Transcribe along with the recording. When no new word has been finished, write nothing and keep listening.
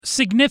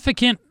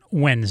Significant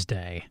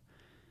Wednesday.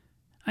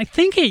 I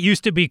think it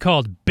used to be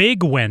called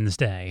Big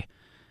Wednesday.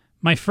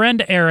 My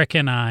friend Eric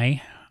and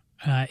I,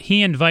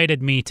 he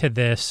invited me to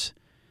this,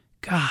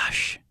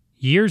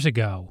 years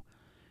ago.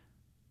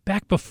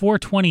 Back before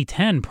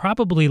 2010,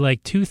 probably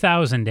like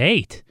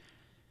 2008.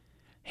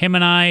 Him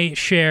and I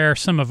share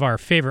some of our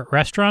favorite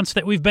restaurants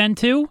that we've been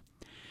to,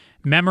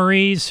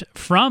 memories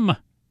from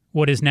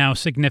what is now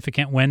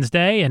Significant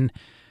Wednesday, and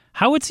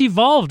how it's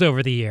evolved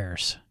over the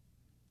years.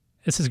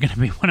 This is going to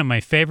be one of my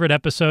favorite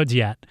episodes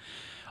yet.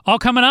 All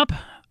coming up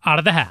out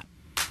of the hat.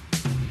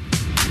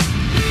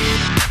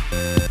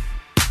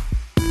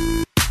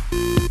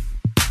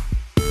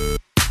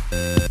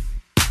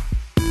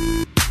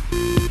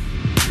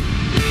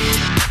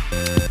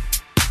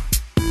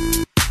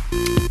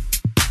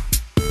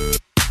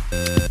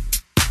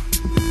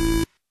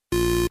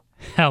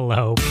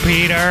 Hello,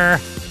 Peter.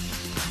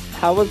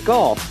 How was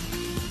golf?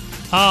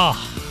 Oh,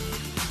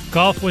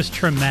 golf was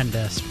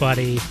tremendous,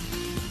 buddy.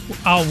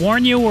 I'll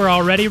warn you, we're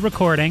already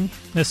recording.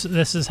 This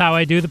is how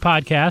I do the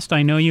podcast.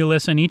 I know you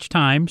listen each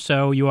time,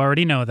 so you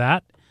already know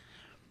that.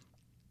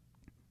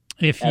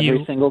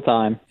 Every single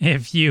time.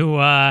 If you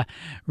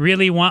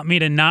really want me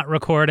to not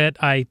record it,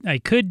 I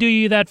could do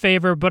you that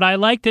favor, but I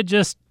like to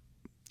just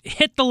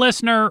hit the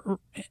listener,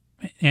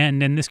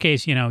 and in this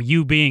case,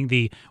 you being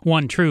the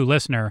one true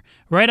listener,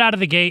 right out of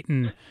the gate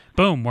and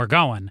boom, we're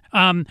going.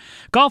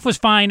 Golf was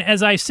fine.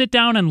 As I sit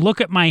down and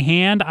look at my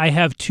hand, I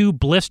have 2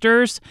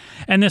 blisters,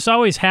 and this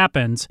always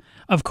happens.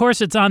 Of course,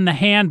 it's on the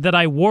hand that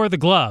I wore the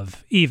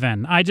glove,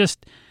 even. I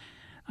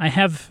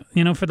have,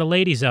 for the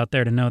ladies out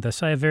there to know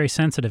this, I have very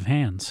sensitive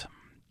hands.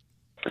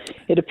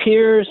 It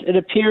appears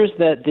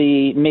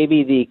that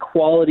maybe the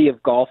quality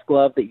of golf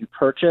glove that you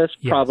purchased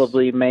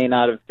probably may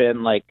not have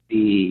been like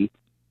the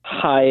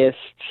highest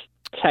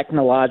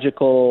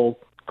technological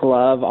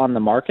glove on the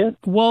market.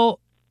 Well,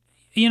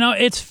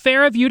 it's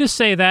fair of you to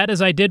say that,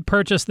 as I did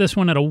purchase this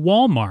one at a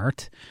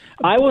Walmart.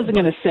 I wasn't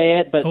going to say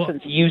it, but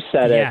since you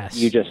said it,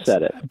 you just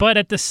said it. But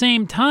at the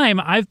same time,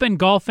 I've been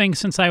golfing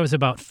since I was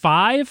about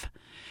 5,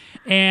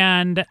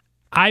 and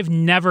I've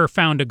never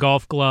found a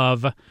golf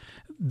glove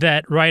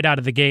that right out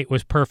of the gate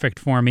was perfect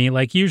for me.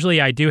 Like,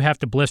 usually I do have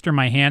to blister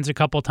my hands a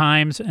couple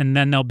times, and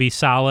then they'll be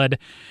solid,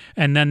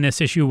 and then this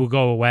issue will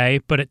go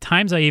away. But at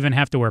times I even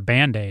have to wear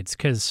Band-Aids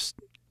because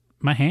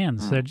my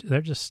hands,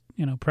 they're just,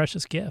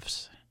 precious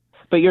gifts.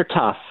 But you're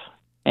tough,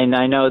 and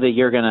I know that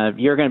you're gonna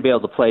be able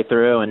to play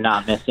through and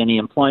not miss any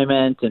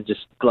employment and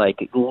just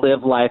like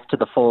live life to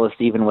the fullest,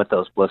 even with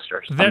those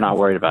blisters. I'm not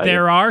worried about you.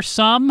 There are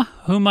some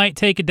who might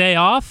take a day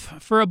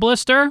off for a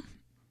blister.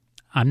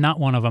 I'm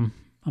not one of them.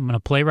 I'm gonna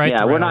play right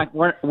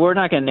through. We're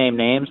not gonna name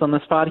names on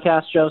this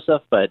podcast,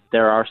 Joseph, but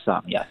there are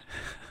some. Yes.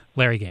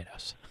 Larry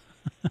Gatos.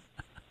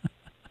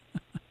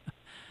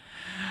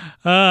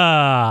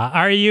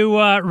 Are you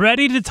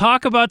ready to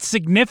talk about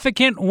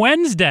Significant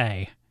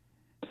Wednesday?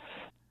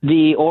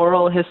 The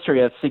oral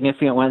history of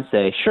Significant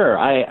Wednesday. Sure.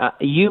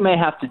 You may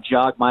have to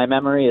jog my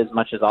memory as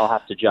much as I'll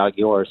have to jog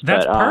yours.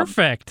 That's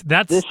perfect.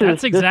 That's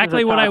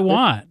exactly what I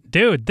want.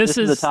 Dude, this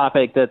is a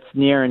topic that's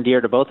near and dear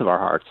to both of our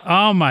hearts.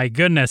 Oh, my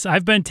goodness.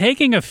 I've been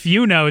taking a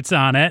few notes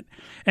on it,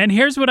 and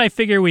here's what I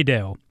figure we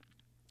do.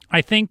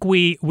 I think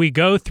we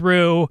go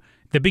through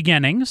the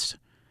beginnings.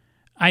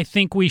 I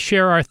think we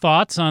share our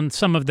thoughts on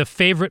some of the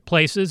favorite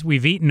places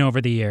we've eaten over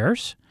the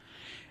years.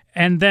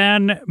 And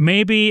then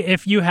maybe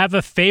if you have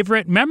a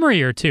favorite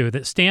memory or two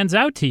that stands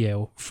out to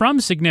you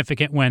from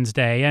Significant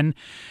Wednesday, and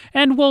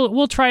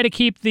we'll try to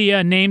keep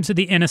the names of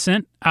the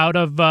innocent out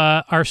of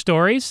our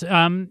stories.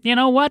 You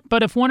know what?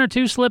 But if one or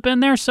two slip in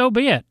there, so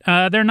be it.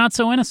 They're not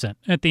so innocent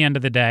at the end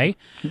of the day.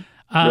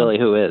 Really,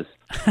 who is?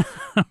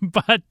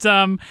 But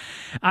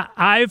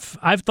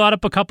I've thought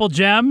up a couple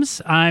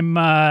gems. I'm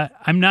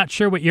not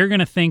sure what you're going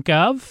to think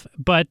of,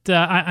 but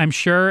I'm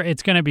sure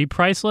it's going to be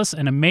priceless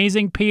and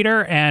amazing,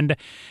 Peter. And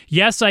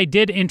yes, I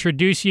did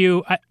introduce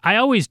you. I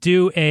always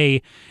do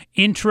a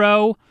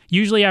intro.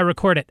 Usually I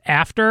record it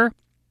after.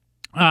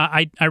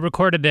 I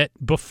recorded it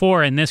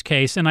before in this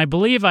case, and I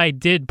believe I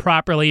did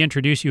properly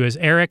introduce you as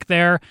Eric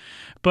there.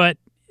 But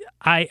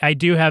I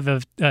do have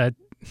a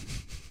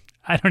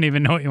I don't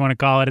even know what you want to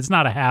call it. It's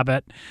not a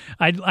habit.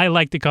 I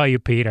like to call you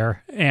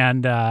Peter,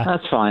 and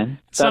that's fine.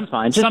 That's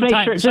fine. Just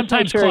sometimes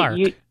make sure Clark.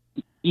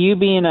 You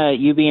being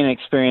an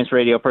experienced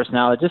radio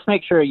personality, just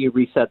make sure you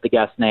reset the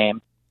guest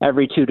name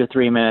every 2 to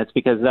 3 minutes,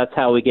 because that's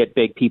how we get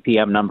big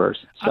PPM numbers.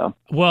 So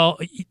well,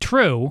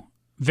 true,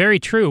 very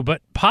true.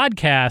 But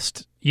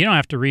podcast, you don't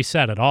have to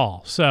reset at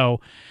all.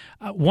 So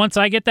once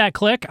I get that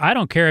click, I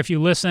don't care if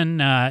you listen,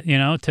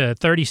 to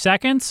 30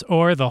 seconds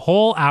or the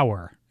whole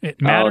hour. It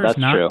matters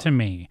not true. To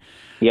me.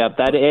 Yep,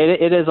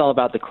 it is all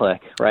about the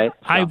click, right?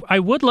 So. I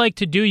would like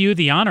to do you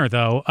the honor,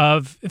 though,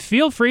 of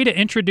feel free to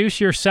introduce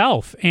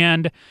yourself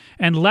and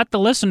let the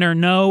listener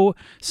know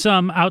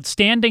some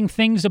outstanding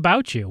things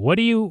about you. What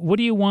do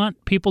you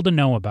want people to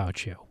know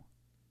about you?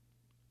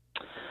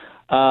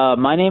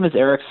 My name is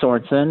Eric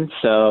Sorensen,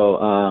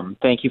 so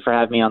thank you for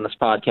having me on this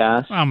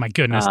podcast. Oh, my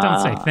goodness, don't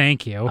say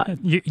thank you.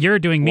 You're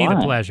doing me the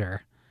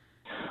pleasure.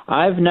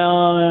 I've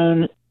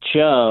known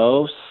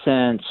Joe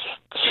since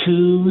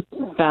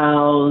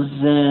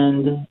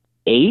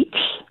 2008,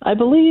 I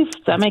believe.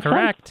 Does that make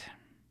correct. sense?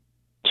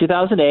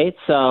 2008.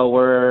 So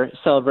we're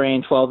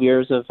celebrating 12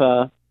 years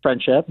of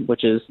friendship,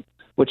 which is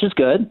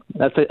good.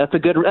 That's a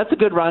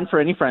good run for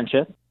any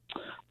friendship.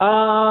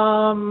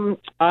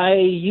 I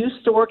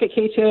used to work at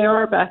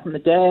KTAR back in the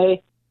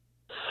day.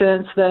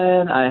 Since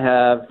then, I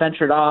have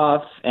ventured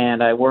off,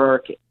 and I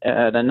work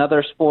at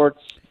another sports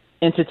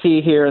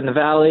entity here in the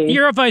Valley.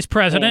 You're a vice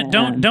president.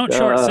 Don't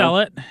short sell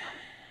it.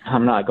 We're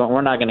not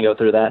going to go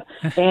through that.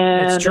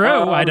 And it's true.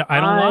 I don't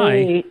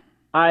lie.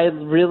 I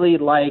really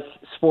like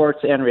sports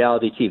and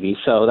reality TV,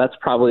 so that's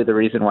probably the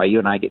reason why you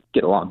and I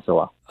get along so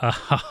well.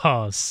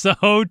 Oh,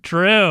 so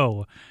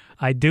true.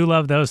 I do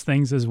love those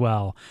things as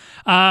well.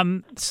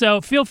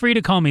 So feel free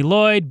to call me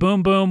Lloyd,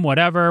 Boom Boom,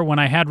 whatever. When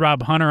I had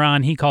Rob Hunter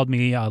on, he called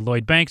me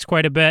Lloyd Banks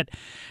quite a bit.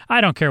 I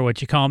don't care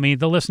what you call me.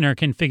 The listener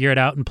can figure it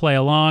out and play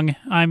along.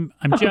 I'm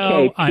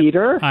Joe. Okay,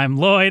 Peter. I'm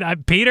Lloyd.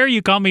 I'm Peter.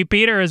 You call me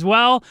Peter as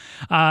well.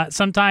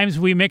 Sometimes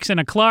we mix in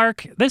a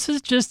Clark. This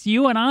is just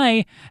you and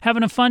I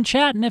having a fun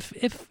chat. And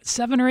if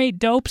 7 or 8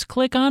 dopes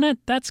click on it,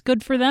 that's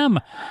good for them.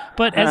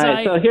 But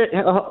so here,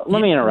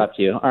 let me interrupt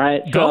you. All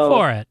right. Go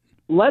for it.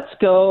 Let's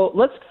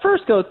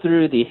first go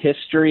through the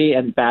history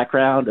and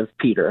background of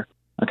Peter,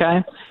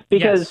 okay?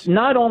 Because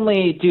not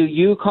only do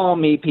you call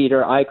me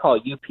Peter, I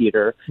call you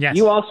Peter. Yes.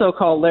 You also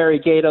call Larry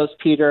Gatos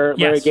Peter.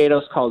 Yes. Larry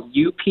Gatos calls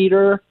you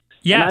Peter.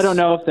 Yes. And I don't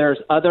know if there's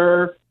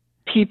other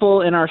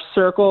people in our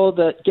circle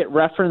that get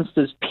referenced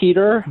as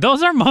Peter.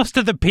 Those are most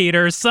of the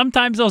Peters.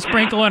 Sometimes they'll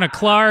sprinkle in a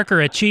Clark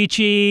or a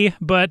Chi-Chi,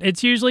 but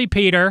it's usually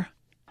Peter.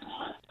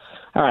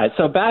 All right,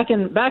 so back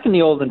in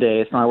the olden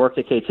days when I worked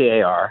at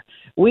KTAR,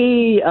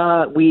 we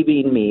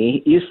being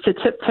me, used to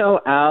tiptoe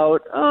out,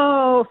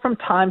 from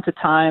time to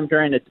time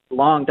during a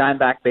long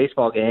Diamondback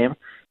baseball game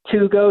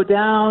to go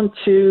down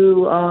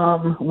to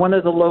one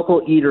of the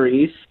local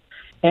eateries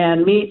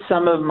and meet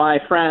some of my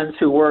friends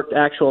who worked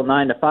actual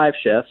 9-to-5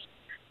 shifts.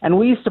 And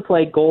we used to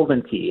play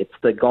Golden Tee. It's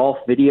the golf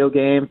video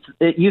game.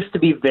 It used to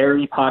be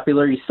very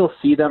popular. You still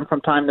see them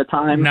from time to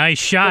time. Nice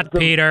shot,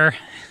 Peter.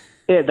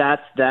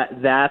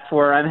 That's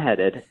where I'm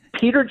headed.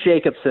 Peter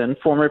Jacobson,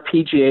 former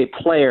PGA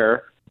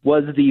player,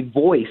 was the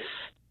voice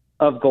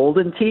of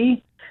Golden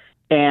Tee,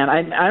 and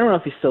I don't know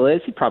if he still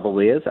is. He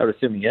probably is. I would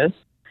assume he is.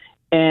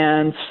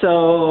 And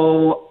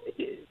so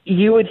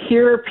you would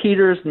hear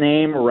Peter's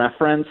name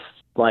referenced,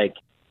 like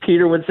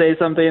Peter would say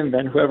something, and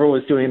then whoever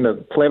was doing the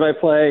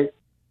play-by-play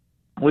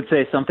would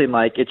say something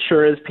like, "It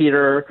sure is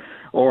Peter,"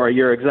 or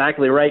 "You're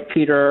exactly right,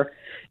 Peter."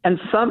 And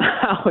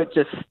somehow it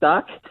just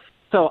stuck.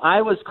 So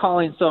I was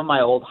calling some of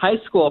my old high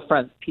school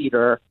friends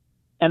Peter,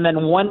 and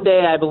then one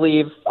day, I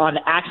believe, on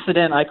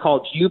accident, I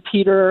called you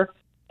Peter,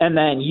 and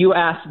then you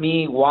asked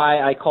me why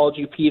I called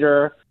you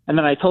Peter, and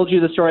then I told you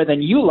the story,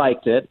 then you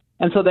liked it,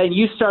 and so then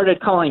you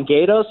started calling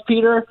Gatos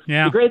Peter.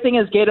 Yeah. The great thing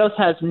is Gatos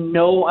has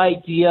no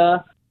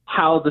idea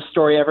how the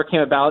story ever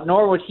came about,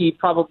 nor would he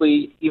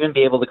probably even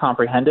be able to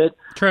comprehend it.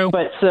 True.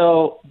 But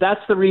so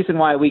that's the reason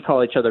why we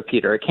call each other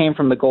Peter. It came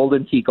from the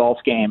Golden Tee golf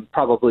game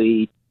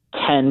probably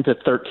 10 to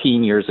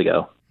 13 years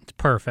ago. It's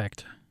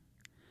perfect.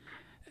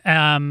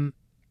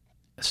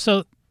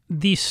 So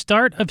the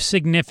start of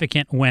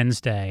Significant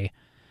Wednesday,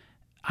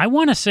 I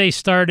want to say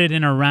started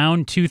in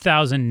around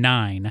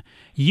 2009.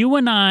 You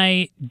and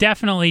I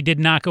definitely did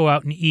not go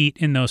out and eat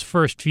in those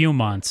first few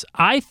months.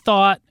 I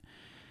thought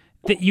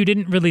that you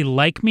didn't really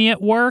like me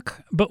at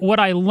work, but what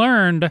I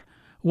learned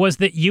was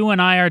that you and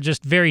I are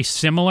just very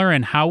similar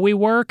in how we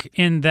work,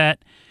 in that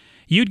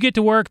you'd get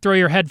to work, throw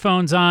your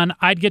headphones on.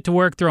 I'd get to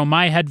work, throw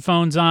my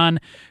headphones on.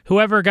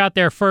 Whoever got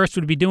there first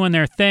would be doing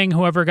their thing.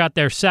 Whoever got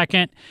there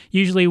second,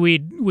 usually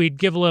we'd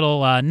give a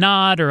little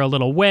nod or a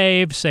little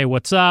wave, say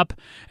what's up,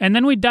 and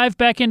then we'd dive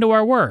back into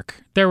our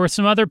work. There were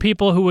some other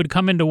people who would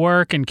come into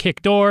work and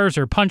kick doors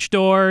or punch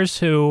doors,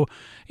 who,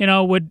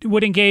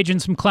 would engage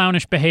in some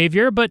clownish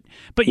behavior. But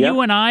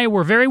You and I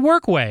were very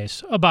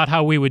workways about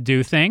how we would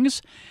do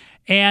things,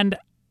 and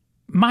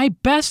my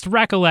best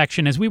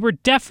recollection is we were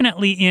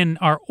definitely in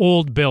our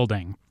old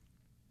building.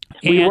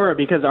 We were,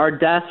 because our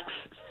desks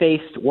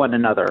faced one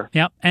another.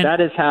 Yep. And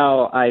that is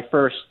how I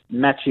first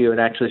met you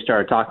and actually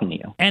started talking to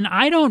you. And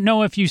I don't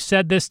know if you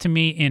said this to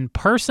me in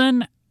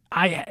person.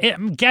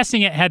 I'm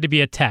guessing it had to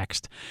be a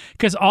text,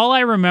 because all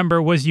I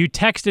remember was you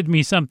texted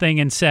me something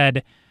and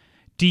said,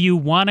 "Do you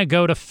want to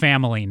go to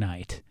family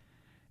night?"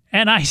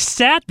 And I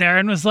sat there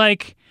and was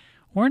like,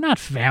 we're not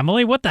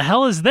family. What the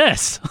hell is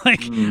this?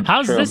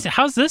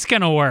 How's this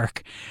going to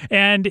work?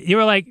 And you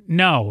were like,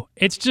 no,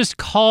 it's just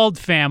called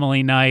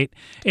family night.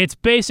 It's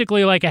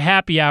basically like a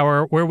happy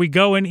hour where we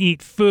go and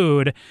eat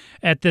food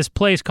at this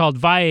place called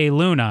Valle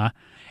Luna.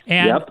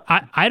 And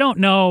I don't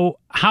know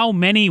how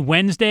many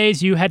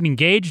Wednesdays you had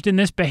engaged in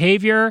this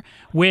behavior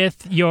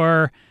with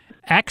your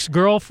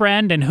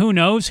ex-girlfriend and who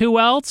knows who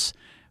else,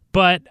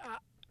 but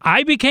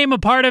I became a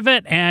part of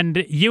it,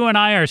 and you and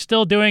I are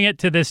still doing it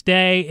to this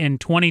day in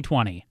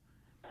 2020.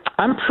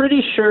 I'm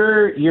pretty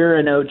sure you're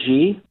an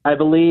OG. I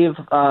believe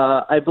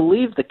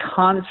the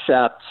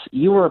concept,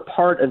 you were a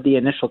part of the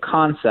initial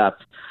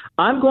concept.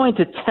 I'm going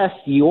to test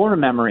your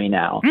memory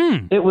now.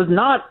 It was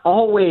not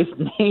always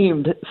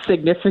named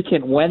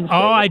Significant Wednesday.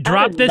 Oh, I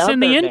dropped this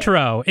in the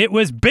intro. It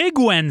was Big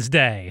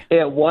Wednesday.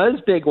 It was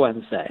Big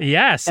Wednesday.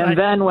 Yes. And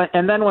then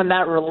when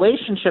that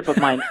relationship of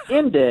mine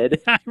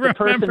ended, the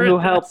person who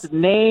helped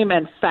name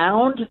and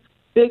found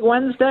Big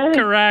Wednesday,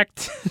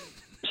 correct.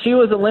 She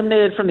was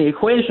eliminated from the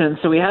equation,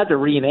 so we had to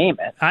rename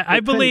it. I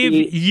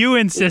believe you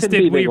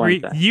insisted we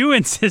rename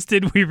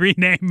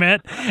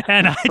it,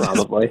 and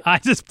I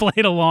just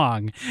played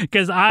along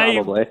because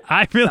I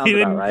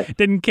really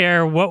didn't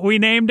care what we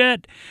named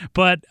it,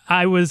 but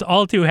I was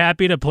all too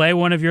happy to play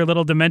one of your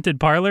little demented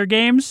parlor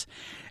games.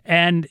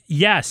 And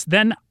yes,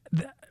 then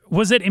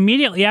was it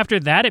immediately after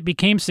that it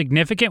became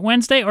Significant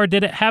Wednesday, or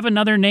did it have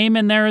another name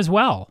in there as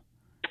well?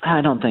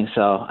 I don't think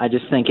so. I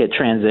just think it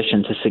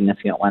transitioned to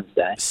Significant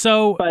Wednesday.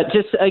 But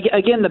just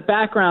again, the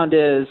background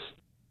is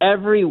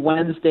every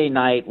Wednesday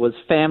night was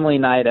family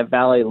night at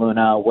Valley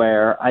Luna,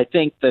 where I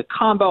think the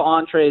combo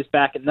entrees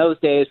back in those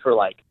days were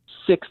like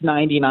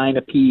 $6.99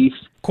 a piece.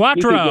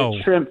 Quattro. You could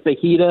get shrimp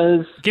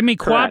fajitas. Give me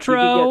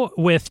Quattro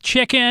with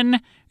chicken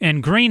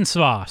and green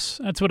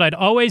sauce. That's what I'd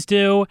always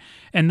do.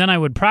 And then I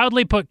would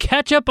proudly put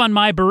ketchup on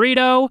my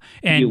burrito.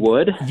 And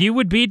you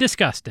would be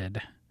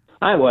disgusted.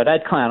 I would.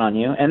 I'd clown on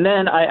you. And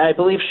then I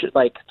believe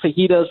like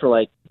fajitas were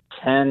like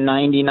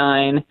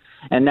 $10.99,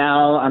 and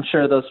now I'm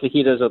sure those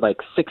fajitas are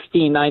like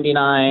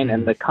 $16.99,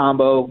 and the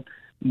combo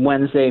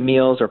Wednesday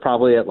meals are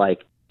probably at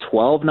like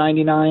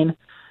 $12.99.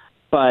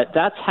 But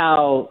that's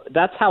how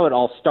it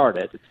all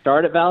started. It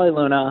started at Valley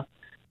Luna,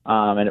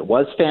 and it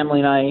was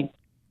family night.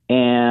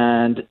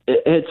 And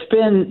it's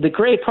been the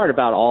great part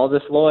about all of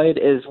this, Lloyd,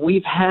 is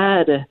we've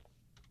had.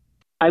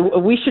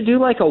 We should do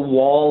like a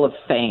wall of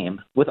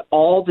fame with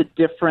all the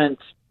different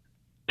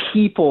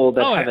people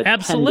that have attended.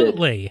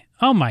 Absolutely.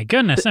 Oh my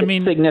goodness. I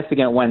mean,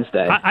 Significant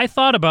Wednesday. I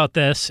thought about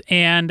this,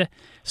 and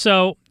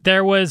so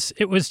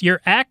it was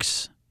your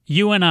ex,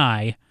 you and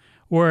I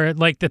were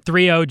like the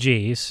three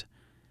OGs,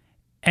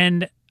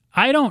 and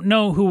I don't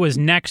know who was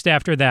next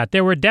after that.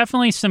 There were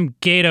definitely some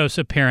Gatos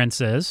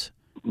appearances.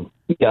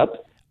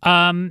 Yep.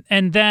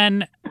 And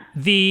then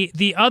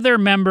the other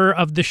member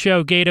of the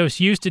show Gatos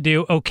used to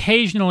do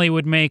occasionally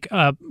would make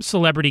a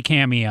celebrity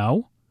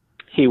cameo.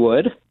 He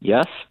would,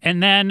 yes.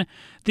 And then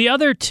the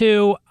other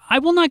two, I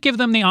will not give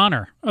them the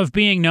honor of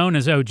being known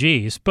as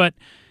OGs, but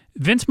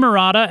Vince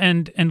Marotta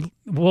and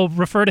we'll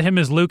refer to him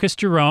as Lucas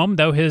Jerome,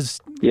 though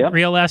his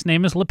real last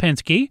name is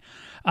Lipinski.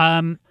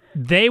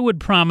 They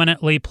would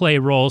prominently play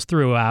roles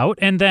throughout.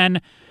 And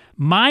then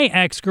my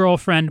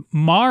ex-girlfriend,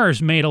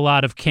 Mars, made a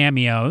lot of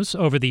cameos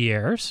over the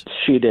years.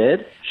 She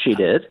did.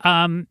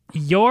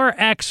 Your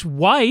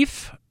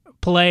ex-wife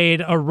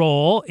played a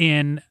role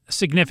in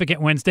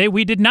Significant Wednesday.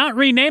 We did not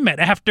rename it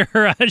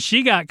after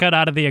she got cut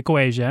out of the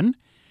equation.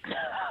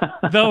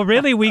 Though,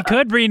 really, we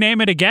could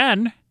rename it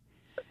again.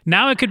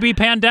 Now it could be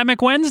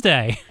Pandemic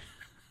Wednesday.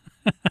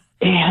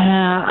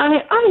 Yeah,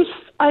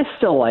 I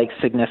still like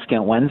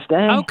Significant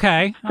Wednesday.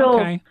 Okay.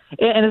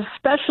 And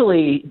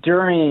especially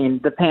during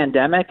the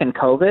pandemic and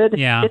COVID,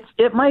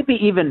 it might be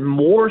even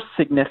more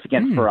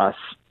significant for us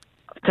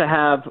to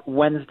have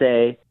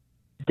Wednesday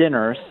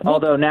dinners,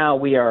 although now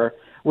we're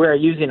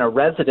using a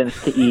residence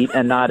to eat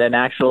and not an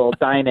actual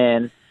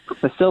dine-in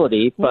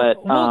facility.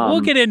 But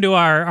we'll get into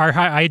our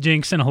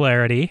hijinks and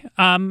hilarity.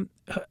 Am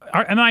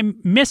I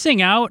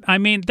missing out? I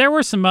mean, there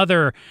were some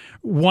other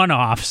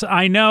one-offs.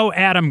 I know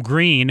Adam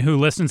Green, who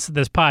listens to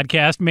this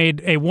podcast,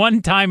 made a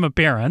one-time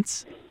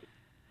appearance.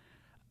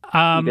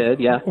 He did,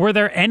 yeah. Were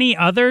there any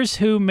others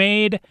who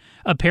made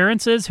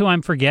appearances who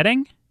I'm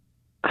forgetting?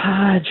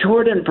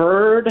 Jordan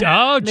Bird.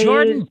 Oh,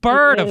 Jordan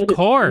Bird, of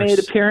course. Made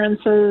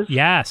appearances.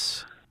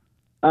 Yes.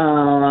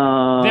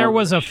 There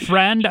was a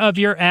friend of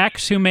your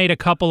ex who made a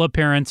couple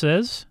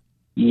appearances.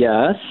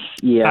 Yes,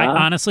 yeah.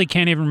 I honestly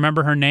can't even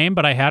remember her name,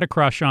 but I had a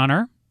crush on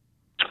her.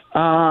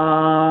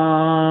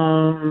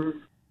 I'm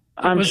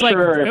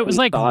sure it was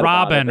like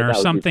Robin or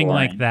something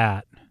like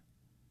that.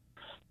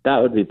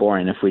 That would be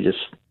boring if we just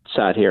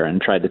sat here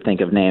and tried to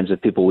think of names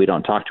of people we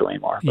don't talk to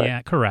anymore. But.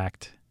 Yeah,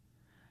 correct.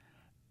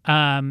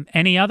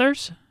 Any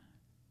others?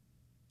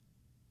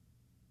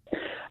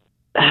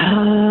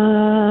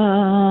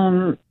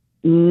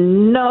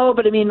 No,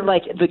 but I mean,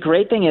 like, the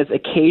great thing is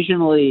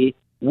occasionally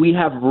we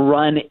have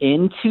run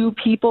into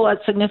people at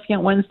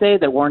Significant Wednesday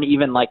that weren't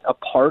even like a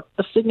part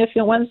of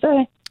Significant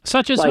Wednesday.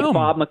 Such as like whom?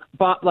 Bob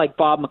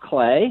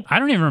McClay. I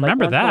don't even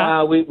remember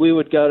that. We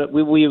would go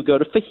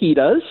to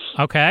fajitas.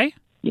 Okay.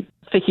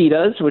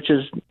 Fajitas, which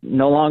is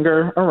no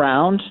longer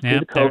around due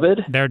to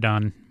COVID. They're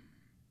done.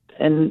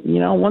 And,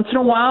 once in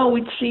a while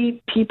we'd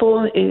see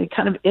people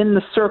kind of in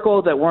the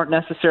circle that weren't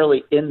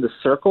necessarily in the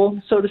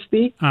circle, so to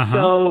speak. Uh-huh.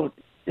 So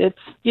it's,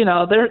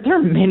 there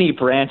are many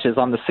branches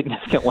on the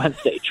Significant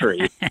Wednesday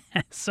tree.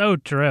 So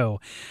true.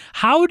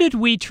 How did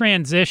we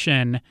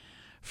transition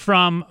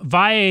from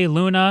Valle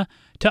Luna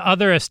to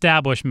other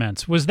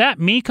establishments. Was that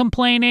me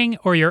complaining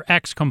or your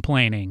ex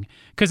complaining?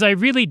 Because I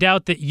really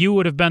doubt that you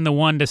would have been the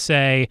one to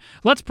say,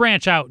 let's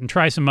branch out and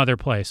try some other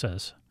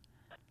places.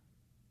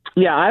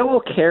 Yeah, I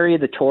will carry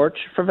the torch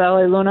for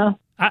Valle Luna.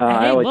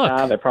 I always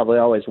have. I probably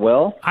always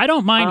will. I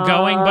don't mind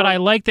going, but I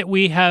like that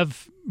we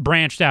have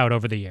branched out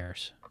over the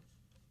years.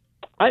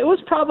 It was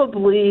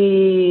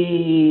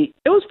probably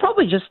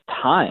just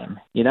time,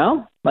 you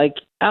know? Like,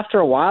 after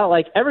a while,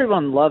 like,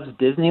 everyone loves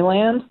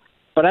Disneyland,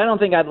 but I don't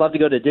think I'd love to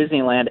go to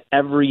Disneyland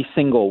every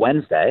single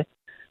Wednesday.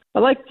 I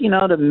like,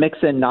 to mix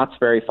in Knott's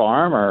Berry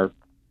Farm or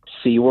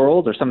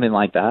SeaWorld or something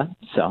like that.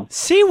 So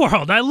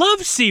SeaWorld. I love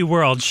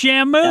SeaWorld.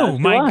 Shamu,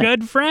 my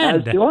good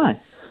friend. As do I.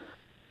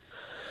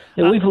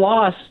 We've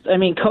lost,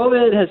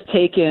 COVID has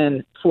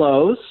taken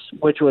Flo's,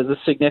 which was a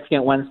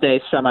significant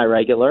Wednesday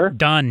semi-regular.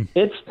 Done.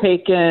 It's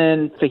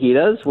taken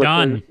fajitas, which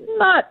is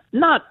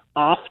not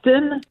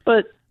often,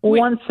 but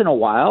once in a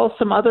while.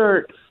 Some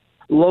other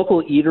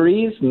local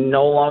eateries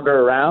no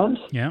longer around.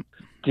 Yeah.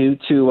 Due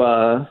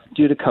to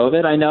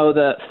COVID. I know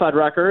the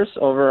Fuddruckers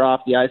over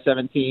off the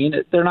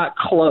I-17, they're not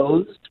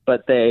closed,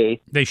 but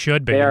they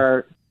should be.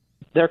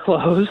 They're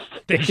closed.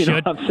 They should. Know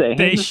what I'm saying?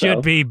 They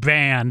should be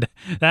banned.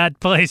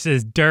 That place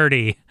is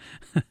dirty.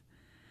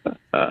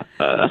 Now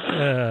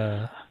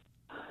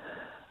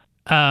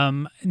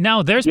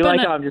there's been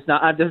I'm just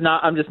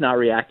not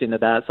reacting to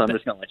that, so I'm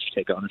just going to let you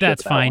take ownership.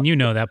 That's fine. You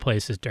know that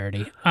place is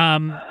dirty.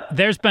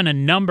 There's been a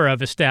number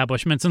of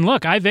establishments, and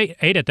look, I've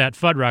ate at that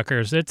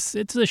Fuddruckers.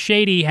 It's a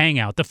shady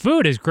hangout. The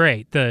food is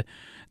great. The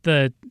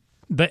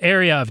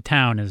area of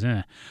town is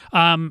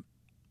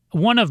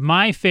one of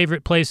my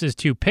favorite places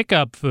to pick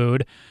up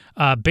food,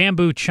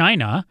 Bamboo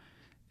China.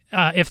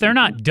 If they're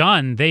not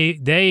done,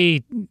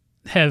 they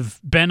have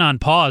been on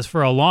pause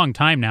for a long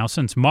time now,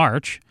 since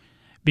March,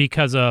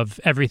 because of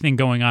everything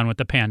going on with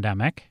the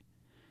pandemic.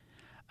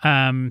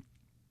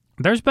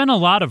 There's been a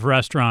lot of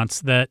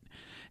restaurants that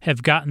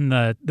have gotten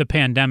the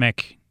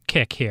pandemic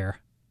kick here.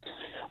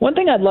 One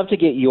thing I'd love to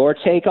get your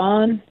take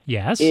on,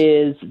 yes,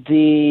 is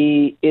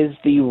the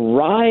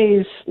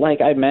rise,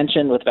 like I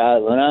mentioned with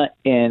Valle Luna,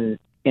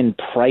 in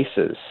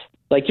prices.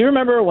 Like, do you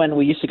remember when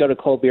we used to go to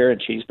Cold Beer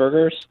and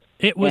Cheeseburgers?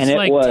 It was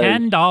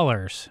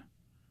 $10.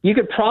 You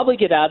could probably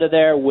get out of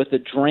there with a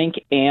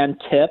drink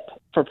and tip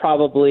for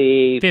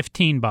probably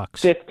 $15.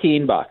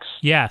 $15.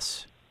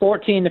 Yes.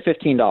 $14 to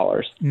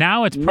 $15.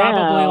 Now it's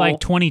probably like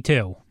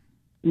 $22.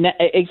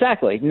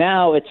 Exactly.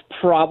 Now it's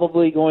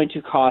probably going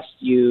to cost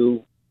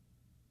you.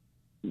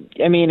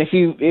 I mean, if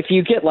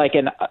you get like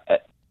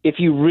if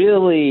you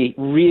really,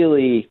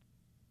 really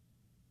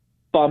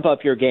bump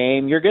up your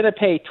game, you're going to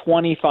pay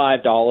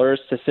 $25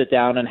 to sit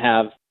down and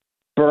have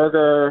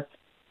burger,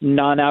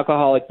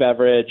 non-alcoholic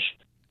beverage,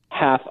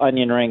 half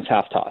onion rings,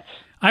 half tots.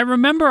 I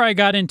remember I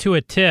got into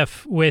a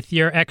tiff with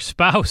your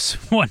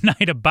ex-spouse one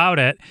night about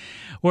it,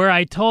 where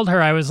I told her,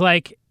 I was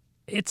like,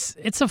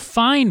 it's a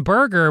fine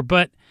burger,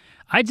 but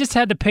I just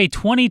had to pay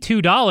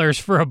 $22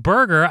 for a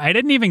burger. I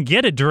didn't even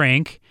get a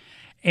drink,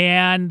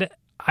 and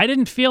I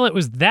didn't feel it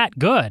was that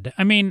good.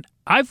 I mean,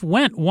 I've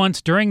went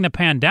once during the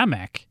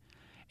pandemic,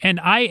 and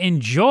I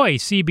enjoy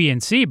CB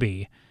and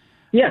CB.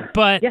 Yeah.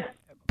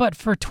 But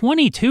for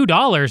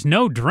 $22,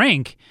 no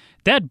drink,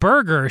 that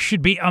burger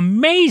should be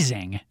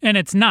amazing, and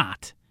it's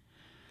not.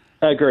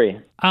 Agree.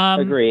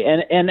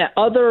 And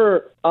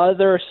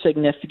other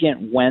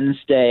significant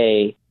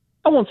Wednesday,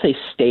 I won't say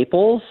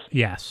staples.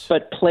 Yes.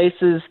 But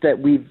places that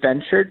we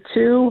ventured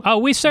to. Oh,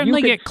 we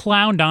certainly get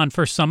clowned on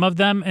for some of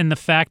them, and the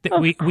fact that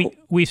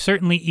we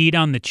certainly eat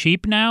on the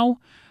cheap now.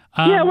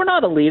 Yeah, we're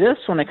not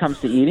elitist when it comes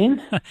to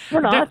eating.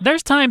 We're not.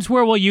 There's times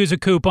where we'll use a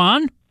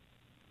coupon.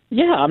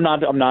 Yeah, I'm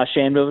not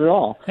ashamed of it at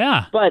all.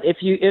 Yeah. But if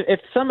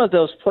some of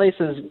those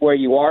places where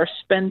you are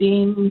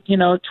spending,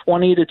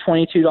 $20 to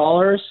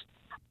 $22,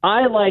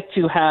 I like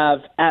to have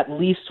at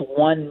least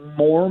one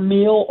more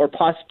meal or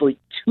possibly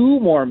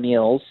two more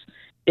meals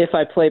if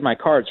I play my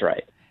cards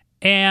right.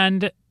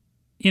 And,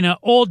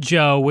 old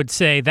Joe would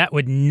say that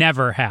would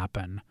never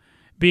happen,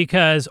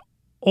 because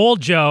old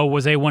Joe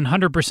was a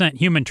 100%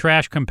 human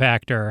trash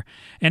compactor,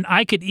 and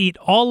I could eat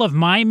all of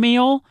my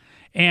meal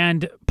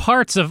and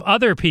parts of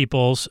other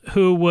people's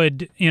who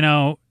would,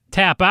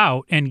 tap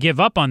out and give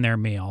up on their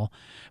meal.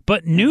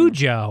 But new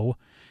Joe,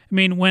 I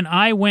mean, when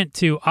I went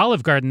to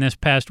Olive Garden this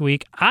past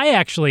week, I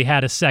actually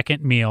had a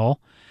second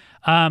meal,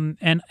 and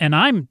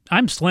I'm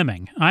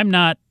slimming. I'm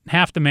not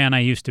half the man I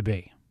used to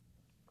be.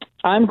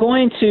 I'm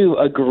going to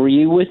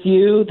agree with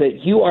you that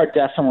you are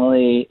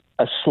definitely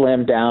a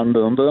slim down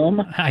boom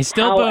boom. I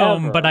still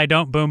boom, but I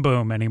don't boom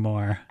boom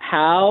anymore.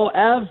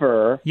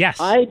 However, yes,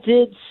 I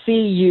did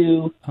see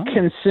you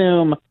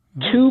consume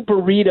 2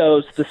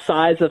 burritos the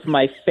size of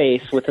my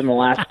face within the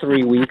last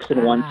 3 weeks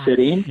in one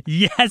sitting.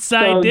 Yes,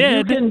 so I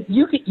did.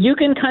 You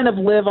can kind of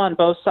live on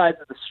both sides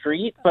of the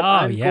street, but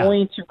I'm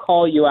going to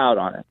call you out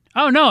on it.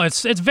 Oh, no,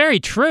 it's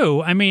very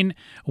true. I mean,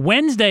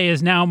 Wednesday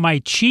is now my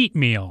cheat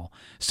meal.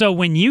 So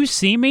when you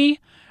see me,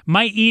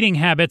 my eating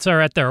habits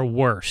are at their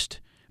worst,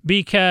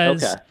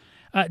 because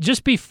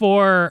just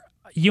before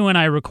you and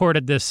I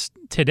recorded this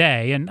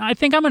today, and I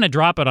think I'm going to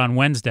drop it on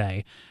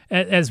Wednesday,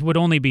 as would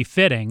only be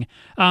fitting.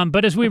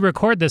 But as we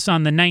record this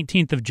on the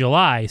 19th of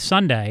July,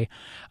 Sunday,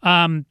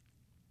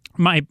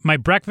 my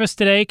breakfast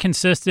today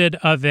consisted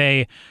of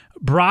a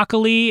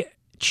broccoli,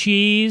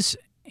 cheese,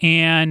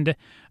 and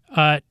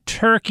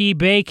turkey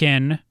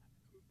bacon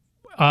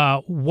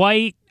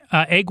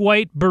egg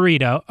white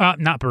burrito,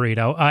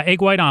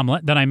 egg white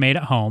omelet that I made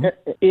at home.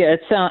 Yeah,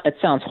 it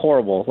sounds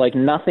horrible. Like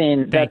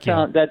nothing.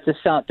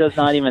 That does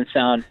not even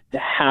sound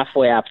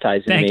halfway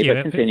appetizing to me. Thank you.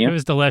 But continue. It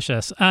was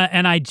delicious.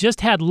 And I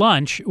just had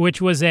lunch,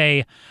 which was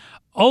a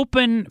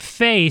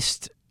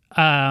open-faced.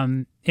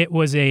 It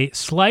was a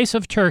slice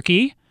of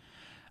turkey,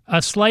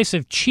 a slice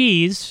of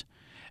cheese,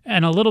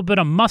 and a little bit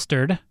of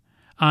mustard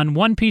on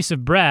one piece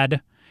of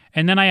bread,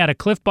 and then I had a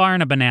Cliff Bar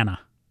and a banana.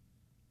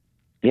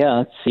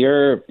 Yeah,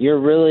 you're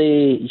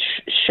really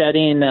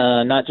shedding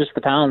not just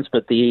the pounds,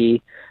 but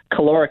the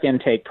caloric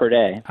intake per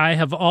day. I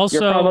have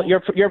also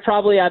you're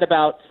probably at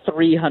about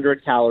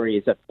 300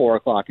 calories at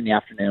 4:00 in the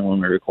afternoon when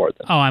we record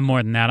this. Oh, I'm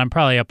more than that. I'm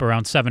probably up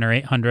around 700 or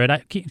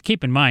 800.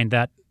 Keep in mind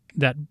that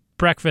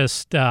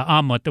breakfast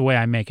omelet, the way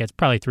I make it, it's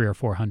probably 300 or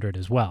 400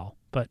 as well.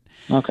 But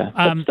okay,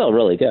 that's still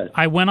really good.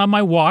 I went on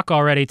my walk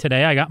already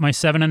today. I got my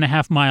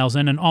 7.5 miles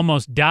in and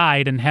almost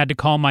died and had to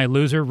call my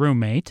loser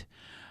roommate.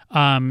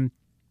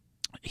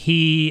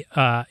 He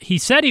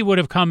said he would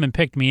have come and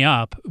picked me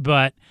up,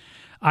 but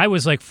I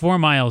was like 4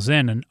 miles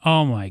in, and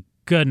oh my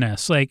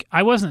goodness, like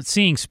I wasn't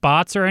seeing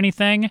spots or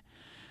anything,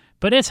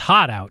 but it's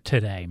hot out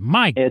today.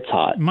 It's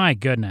hot. My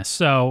goodness.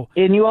 So,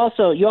 and you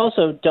also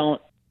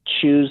don't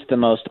choose the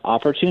most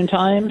opportune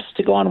times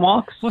to go on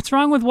walks. What's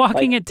wrong with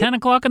walking at 10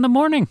 o'clock in the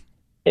morning?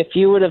 If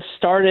you would have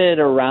started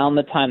around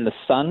the time the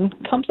sun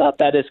comes up,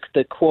 that is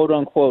the quote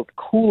unquote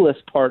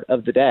coolest part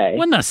of the day.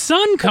 When the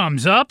sun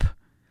comes up.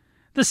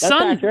 That's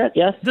accurate,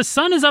 yes. The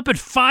sun is up at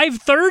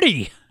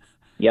 5:30.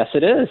 Yes,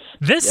 it is.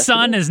 This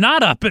sun is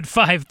not up at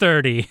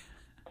 5:30.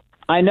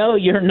 I know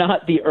you're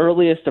not the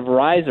earliest of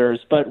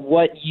risers, but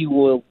what you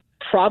will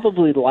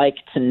probably like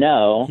to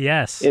know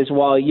is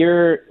while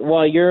you're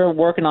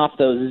working off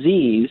those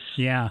Z's,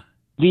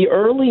 the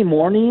early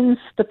mornings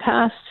the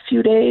past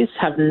few days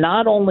have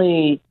not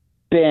only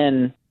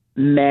been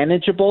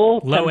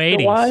manageable, low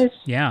 80s.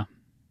 Yeah.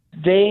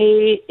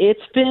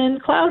 It's been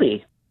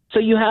cloudy. So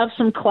you have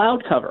some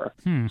cloud cover.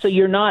 So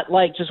you're not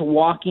like just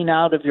walking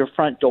out of your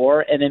front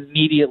door and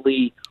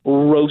immediately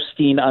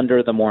roasting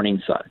under the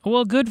morning sun.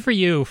 Well, good for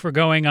you for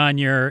going on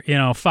your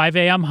 5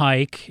 a.m.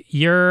 hike.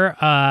 You're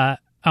a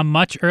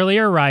much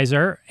earlier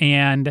riser,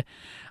 and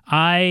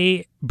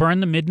I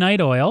burn the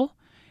midnight oil,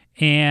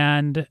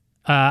 and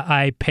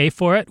I pay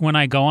for it when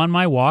I go on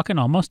my walk and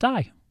almost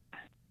die.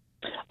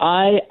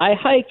 I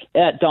hike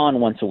at dawn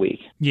once a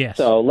week. Yes.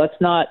 So let's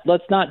not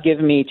give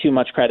me too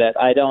much credit.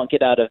 I don't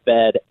get out of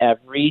bed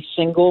every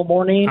single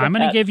morning. I'm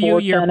going to give you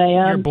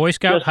your Boy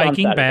Scout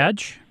hiking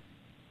badge.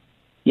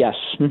 Yes.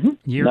 Mm-hmm.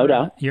 No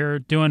doubt. You're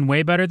doing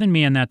way better than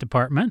me in that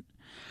department.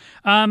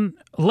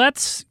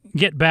 Let's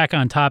get back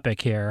on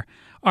topic here.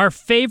 Our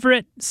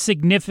favorite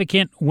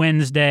significant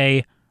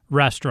Wednesday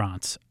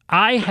restaurants.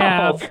 I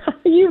have... Oh,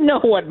 you know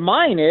what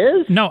mine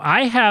is. No,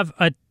 I have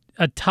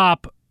a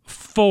top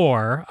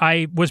 4.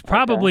 I was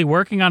probably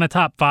working on a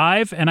top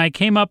 5, and I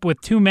came up with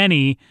too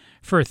many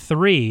for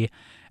 3.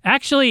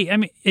 Actually, I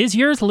mean, is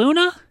yours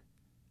Luna?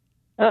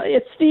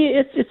 It's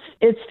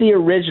the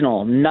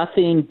original.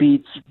 Nothing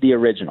beats the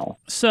original.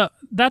 So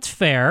that's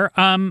fair.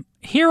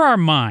 Here are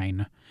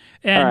mine,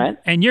 and all right.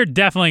 And you're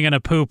definitely going to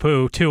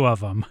poo-poo 2 of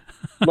them.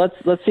 Let's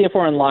see if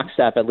we're in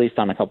lockstep at least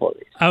on a couple of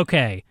these.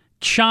 Okay,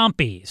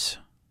 Chompies.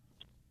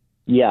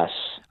 Yes.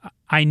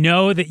 I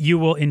know that you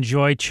will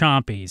enjoy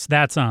Chompies.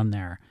 That's on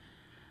there.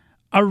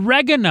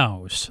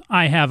 Oregano's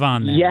I have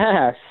on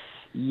there.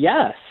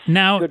 Yes.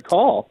 Now, good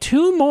call.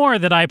 2 more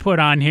that I put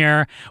on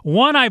here.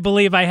 One, I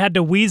believe I had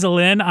to weasel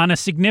in on a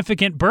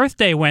significant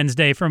birthday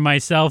Wednesday for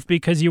myself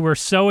because you were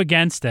so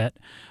against it,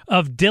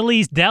 of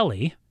Dilly's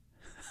Deli.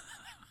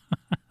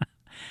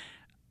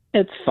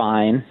 It's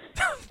fine.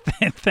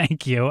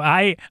 Thank you.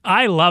 I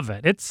love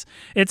it.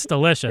 It's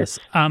delicious.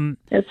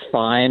 It's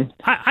fine.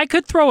 I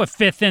could throw a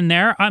 5th in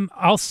there.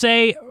 I'll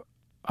say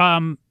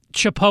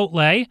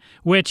Chipotle,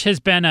 which has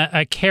been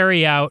a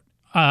carry-out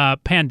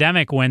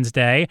pandemic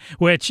Wednesday,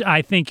 which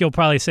I think you'll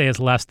probably say is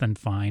less than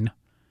fine.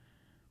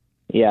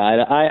 Yeah,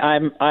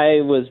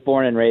 I was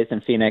born and raised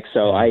in Phoenix,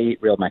 so I eat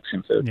real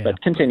Mexican food. Yeah.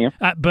 But continue.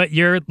 But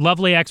your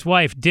lovely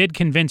ex-wife did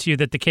convince you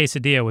that the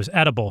quesadilla was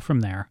edible from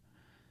there.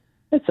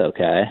 It's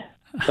okay,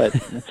 but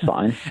it's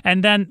fine.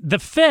 And then the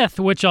 5th,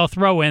 which I'll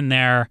throw in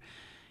there,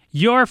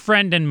 your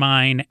friend and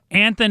mine,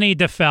 Anthony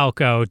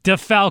DeFalco,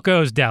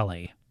 DeFalco's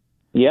Deli.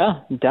 Yeah,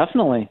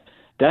 definitely.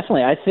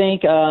 I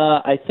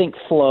think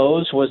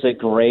Flo's was a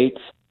great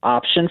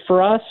option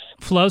for us.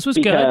 Flo's was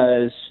because good.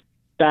 Because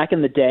back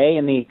in the day,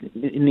 in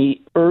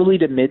the early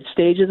to mid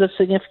stages of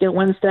Significant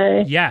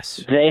Wednesday,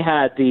 yes, they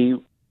had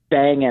the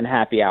bang-in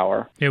happy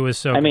hour. It was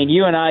so. I mean,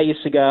 you and I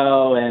used to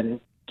go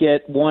and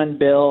get one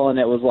bill, and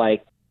it was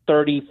like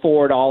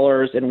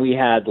 $34, and we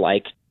had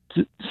like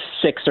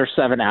 6 or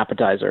 7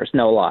 appetizers,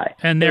 no lie.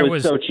 And there it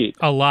was so cheap.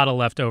 A lot of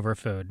leftover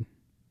food.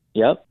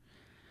 Yep.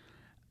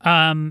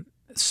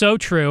 So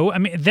true. I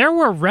mean, there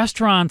were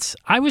restaurants.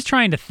 I was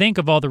trying to think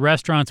of all the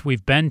restaurants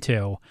we've been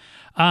to.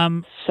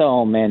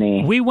 So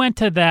many. We went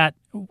to that.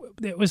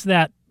 It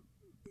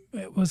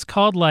was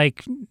called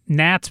like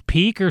Nat's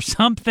Peak or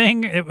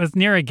something. It was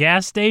near a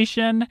gas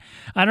station.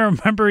 I don't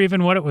remember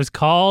even what it was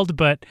called,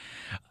 but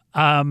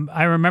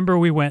I remember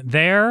we went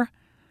there.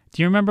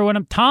 Do you remember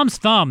Tom's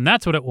Thumb?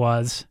 That's what it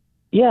was.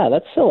 Yeah,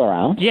 that's still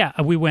around. Yeah,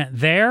 we went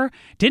there.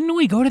 Didn't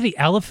we go to the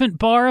Elephant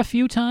Bar a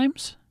few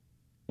times?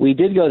 We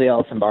did go to the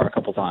Elephant Bar a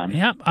couple times.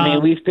 Yep. I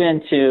mean, we've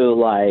been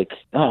to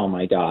oh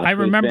my gosh. I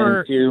remember.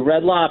 We've been to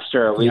Red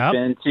Lobster. We've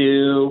been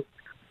to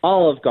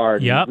Olive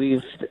Garden. Yep.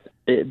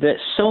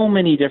 There's so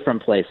many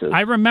different places.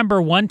 I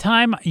remember one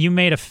time you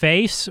made a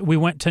face. We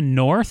went to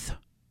North.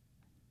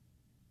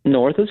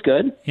 North is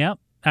good. Yep.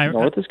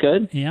 North is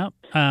good. Yep.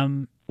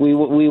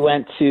 We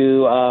went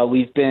to.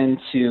 We've been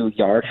to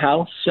Yard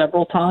House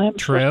several times.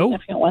 True.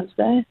 Significant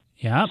Wednesday.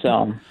 Yeah.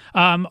 So,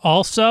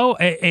 also,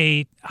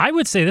 I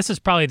would say this is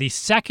probably the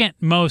second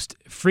most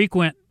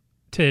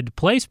frequented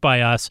place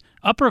by us,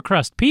 Upper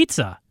Crust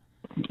Pizza.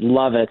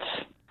 Love it.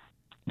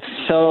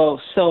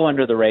 So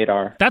under the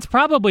radar. That's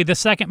probably the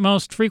second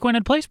most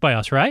frequented place by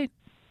us, right?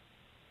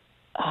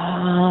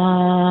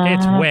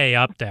 It's way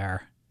up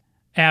there.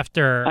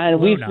 After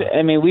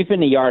we've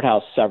been to Yard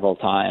House several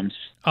times.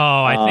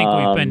 Oh, I think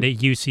we've been to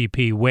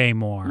UCP way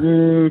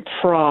more.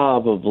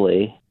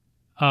 Probably.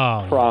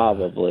 Oh,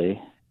 probably.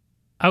 Yeah.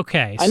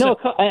 Okay, I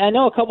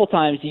know a couple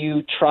times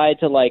you tried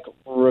to like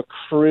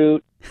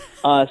recruit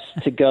us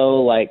to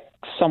go like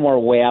somewhere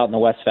way out in the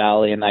West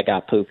Valley, and that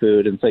got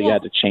poo-pooed, and so you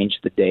had to change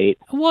the date.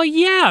 Well,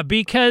 yeah,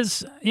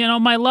 because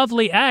my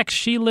lovely ex,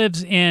 she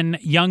lives in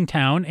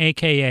Youngtown,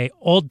 aka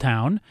Old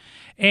Town,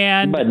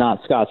 but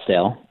not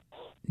Scottsdale.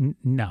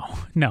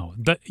 No.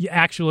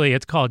 Actually,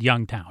 it's called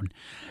Youngtown.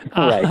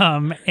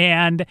 Right.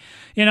 And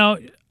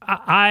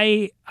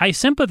I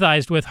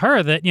sympathized with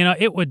her that,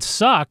 it would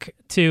suck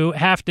to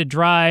have to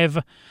drive,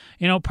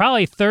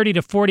 probably 30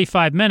 to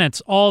 45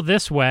 minutes all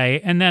this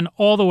way and then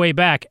all the way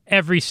back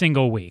every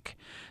single week.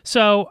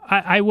 So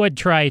I would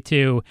try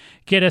to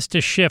get us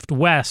to shift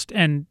west,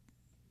 and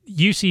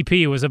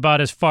UCP was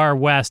about as far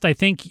west. I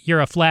think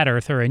you're a flat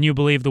earther and you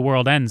believe the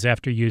world ends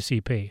after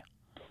UCP.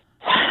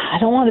 I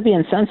don't want to be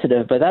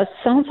insensitive, but that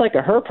sounds like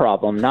a her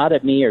problem, not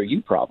a me or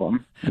you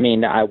problem. I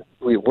mean,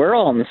 we're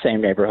all in the same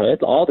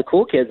neighborhood. All the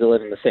cool kids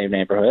live in the same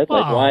neighborhood.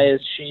 Well, like, why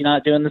is she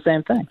not doing the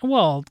same thing?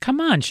 Well,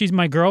 come on. She's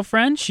my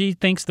girlfriend. She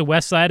thinks the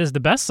west side is the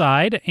best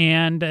side,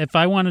 and if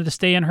I wanted to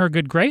stay in her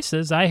good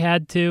graces, I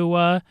had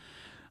to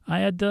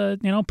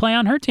play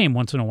on her team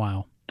once in a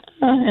while.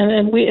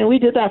 And we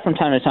did that from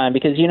time to time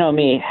because,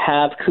 me,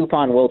 have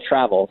coupon will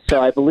travel. So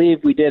I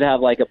believe we did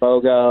have like a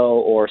BOGO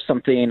or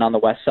something on the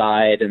west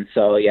side. And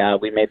so, yeah,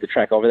 we made the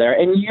trek over there.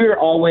 And you're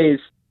always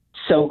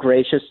so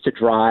gracious to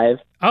drive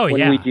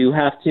when we do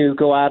have to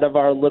go out of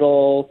our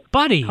little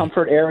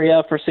comfort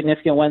area for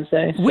Significant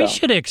Wednesday. So. We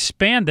should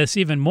expand this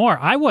even more.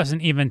 I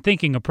wasn't even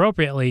thinking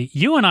appropriately.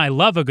 You and I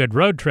love a good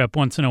road trip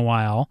once in a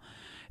while.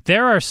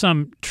 There are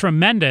some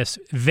tremendous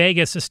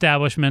Vegas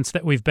establishments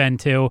that we've been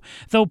to,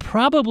 though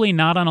probably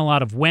not on a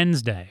lot of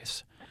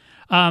Wednesdays.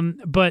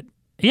 But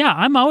yeah,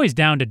 I'm always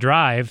down to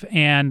drive,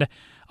 and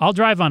I'll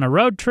drive on a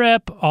road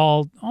trip.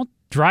 I'll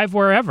drive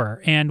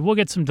wherever, and we'll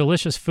get some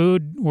delicious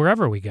food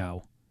wherever we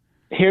go.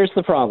 Here's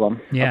the problem.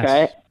 Yes.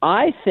 Okay,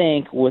 I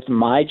think with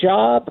my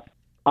job,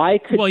 I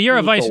could. Well, you're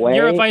a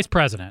vice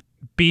president.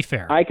 Be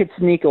fair. I could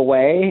sneak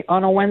away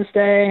on a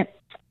Wednesday.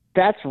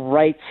 That's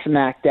right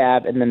smack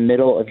dab in the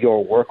middle of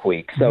your work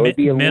week. So it'd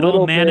be a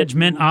middle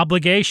management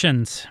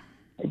obligations.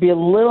 It'd be a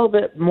little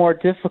bit more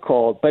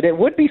difficult, but it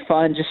would be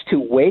fun just to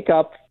wake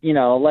up,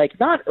 like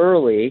not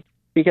early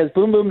because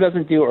Boom Boom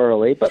doesn't do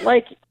early, but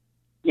like,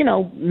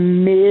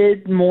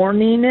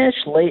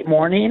 mid-morning-ish, late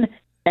morning,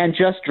 and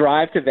just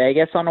drive to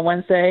Vegas on a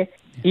Wednesday,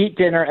 eat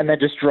dinner, and then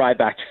just drive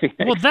back to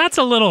Phoenix. Well, that's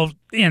a little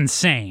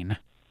insane.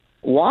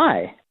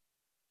 Why?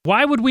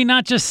 Why would we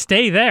not just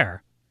stay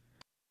there?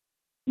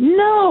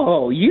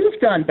 No, you've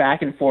done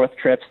back and forth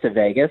trips to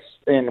Vegas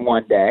in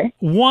one day.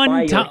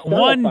 One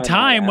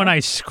time when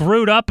I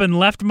screwed up and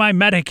left my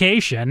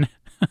medication.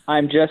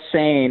 I'm just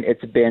saying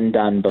it's been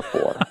done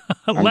before.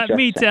 Let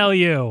me tell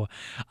you,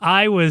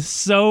 I was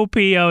so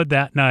PO'd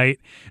that night,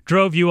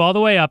 drove you all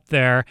the way up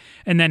there,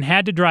 and then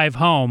had to drive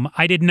home.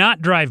 I did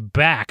not drive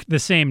back the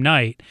same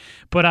night,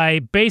 but I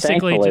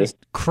basically just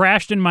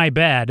crashed in my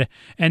bed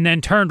and then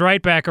turned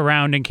right back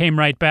around and came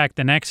right back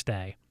the next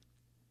day.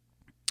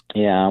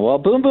 Yeah, well,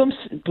 Boom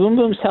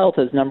Boom's health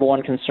is number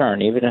one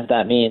concern, even if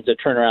that means a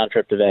turnaround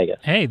trip to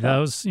Vegas. Hey,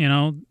 those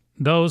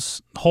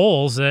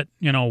holes at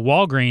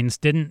Walgreens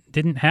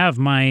didn't have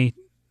my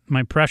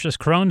precious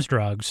Crohn's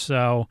drugs,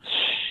 so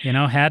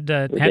had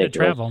to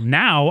travel.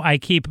 Now I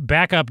keep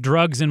backup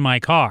drugs in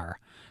my car,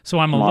 so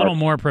I'm a little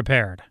more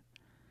prepared.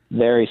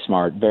 Very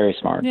smart, very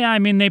smart. Yeah, I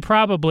mean they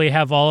probably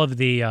have all of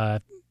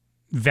the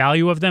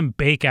value of them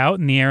bake out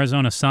in the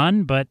Arizona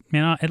sun, but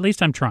at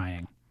least I'm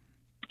trying.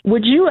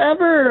 Would you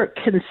ever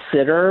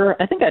consider,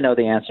 I think I know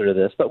the answer to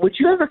this, but would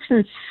you ever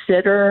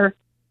consider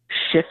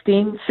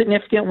shifting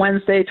Significant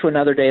Wednesday to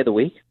another day of the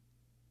week?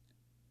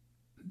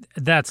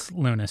 That's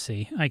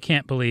lunacy. I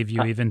can't believe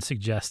you even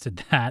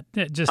suggested that.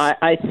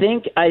 I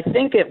think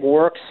it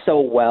works so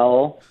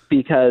well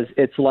because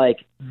it's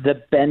like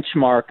the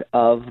benchmark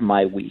of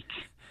my week.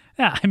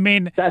 Yeah, I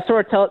mean, that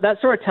sort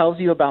of tells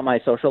you about my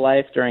social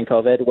life during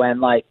COVID when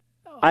like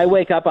I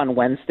wake up on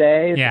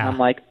Wednesdays and I'm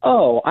like,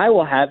 oh, I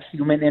will have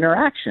human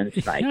interaction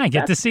tonight. I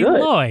get to see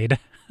Lloyd.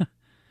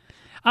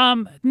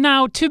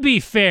 Now, to be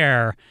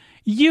fair,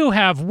 you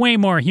have way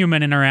more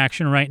human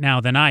interaction right now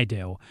than I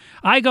do.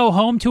 I go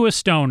home to a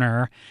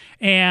stoner,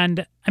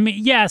 and I mean,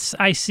 yes,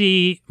 I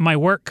see my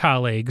work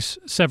colleagues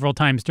several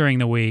times during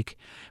the week,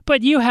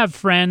 but you have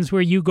friends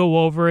where you go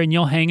over and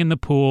you'll hang in the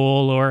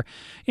pool or,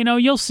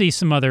 you'll see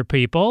some other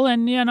people.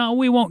 And,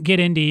 we won't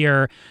get into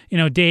your,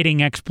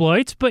 dating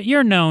exploits, but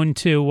you're known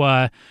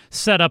to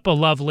set up a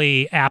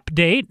lovely app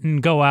date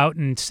and go out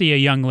and see a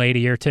young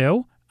lady or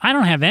two. I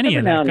don't have any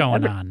of that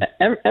going on.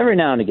 Every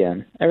now and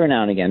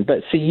again.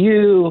 But so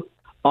you,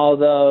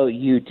 although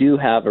you do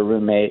have a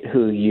roommate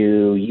who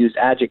you use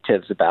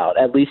adjectives about,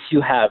 at least you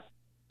have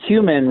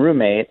human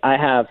roommate. I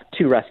have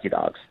 2 rescue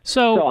dogs.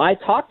 So I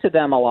talk to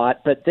them a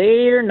lot, but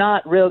they're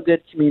not real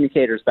good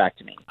communicators back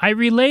to me. I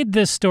relayed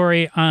this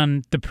story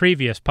on the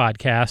previous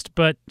podcast,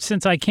 but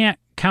since I can't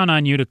count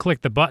on you to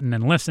click the button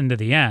and listen to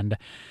the end,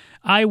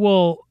 I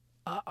will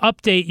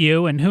update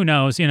you, and who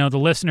knows, the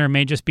listener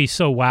may just be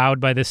so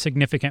wowed by this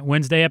Significant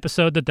Wednesday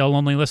episode that they'll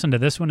only listen to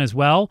this one as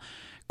well.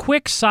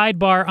 Quick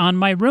sidebar on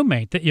my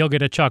roommate that you'll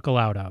get a chuckle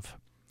out of.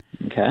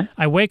 Okay.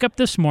 I wake up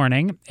this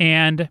morning,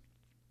 and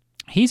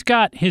he's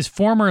got his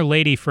former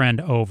lady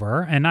friend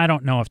over, and I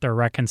don't know if they're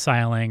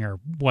reconciling or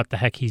what the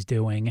heck he's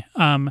doing.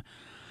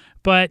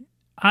 But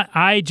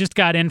I just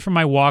got in from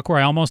my walk where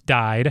I almost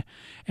died,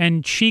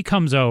 and she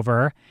comes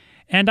over,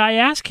 and I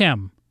ask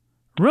him,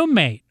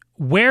 roommate,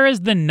 where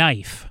is the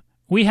knife?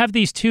 We have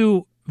these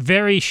 2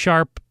 very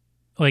sharp,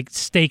 like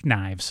steak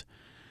knives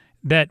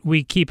that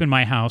we keep in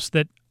my house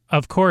that,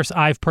 of course,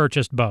 I've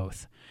purchased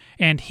both.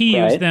 And he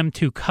used them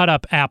to cut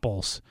up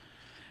apples.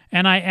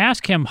 And I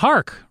ask him,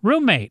 Hark,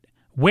 roommate,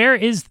 where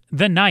is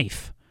the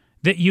knife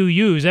that you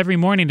use every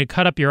morning to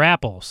cut up your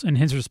apples? And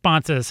his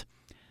response is,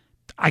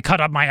 I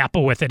cut up my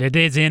apple with it. It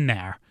is in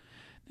there.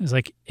 I was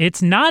like,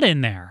 it's not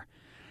in there.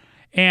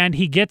 And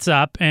he gets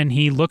up and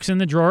he looks in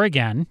the drawer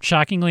again.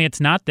 Shockingly, it's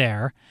not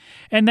there.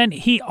 And then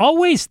he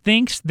always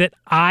thinks that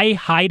I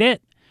hide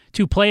it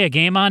to play a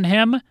game on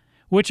him,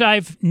 which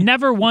I've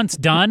never once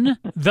done,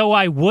 though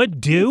I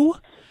would do.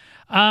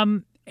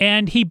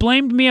 And he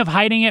blamed me of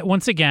hiding it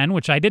once again,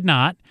 which I did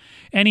not.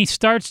 And he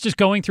starts just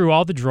going through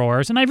all the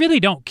drawers. And I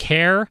really don't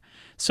care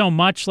so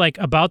much like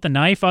about the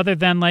knife other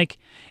than like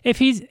if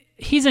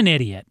he's an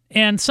idiot.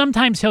 And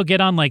sometimes he'll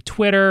get on like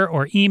Twitter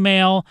or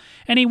email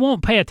and he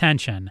won't pay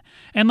attention.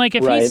 And like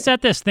if he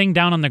set this thing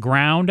down on the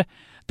ground,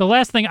 the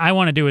last thing I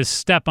want to do is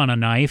step on a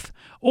knife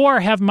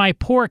or have my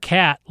poor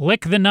cat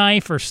lick the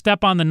knife or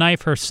step on the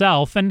knife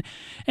herself. And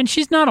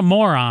she's not a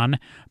moron,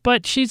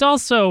 but she's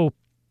also,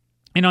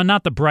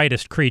 not the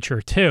brightest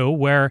creature too,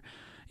 where,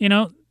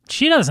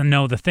 she doesn't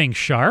know the thing's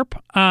sharp.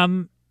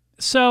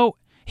 So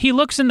he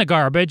looks in the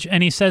garbage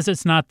and he says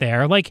it's not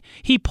there. Like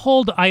he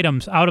pulled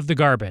items out of the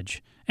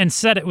garbage and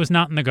said it was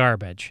not in the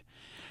garbage.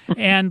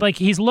 And like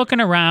he's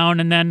looking around,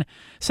 and then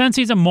since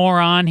he's a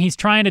moron, he's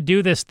trying to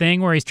do this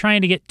thing where he's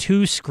trying to get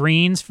 2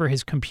 screens for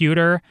his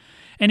computer,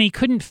 and he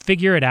couldn't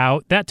figure it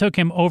out. That took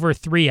him over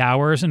 3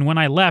 hours, and when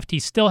I left, he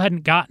still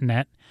hadn't gotten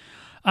it.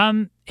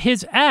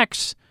 His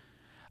ex,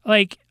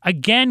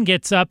 again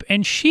gets up,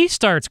 and she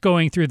starts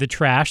going through the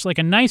trash like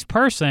a nice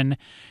person,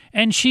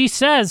 and she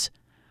says,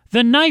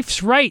 the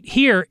knife's right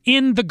here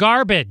in the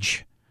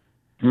garbage.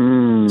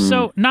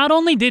 So not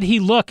only did he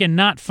look and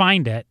not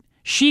find it,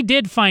 she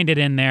did find it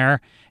in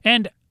there,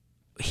 and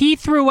he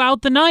threw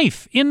out the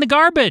knife in the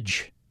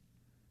garbage.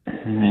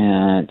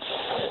 Yeah,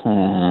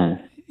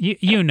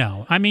 you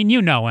know. I mean,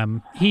 you know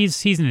him.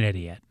 He's an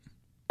idiot.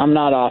 I'm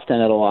not often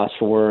at a loss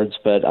for words,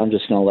 but I'm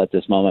just going to let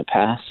this moment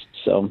pass.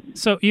 So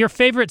your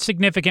favorite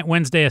Significant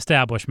Wednesday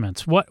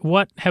establishments,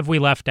 what have we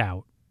left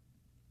out?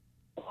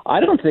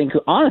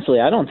 Honestly,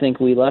 I don't think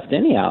we left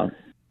any out.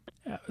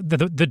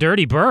 The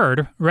Dirty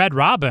Bird, Red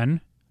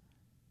Robin.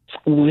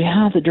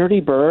 Yeah, the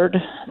Dirty Bird.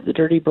 The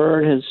Dirty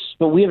Bird has,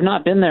 but we have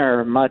not been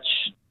there much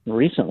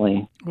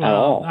recently at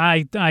all.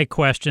 I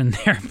question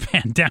their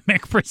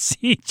pandemic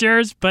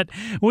procedures, but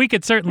we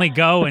could certainly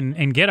go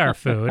and get our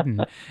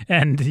food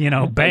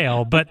and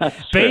bail. But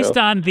based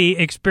on the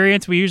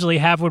experience we usually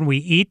have when we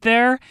eat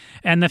there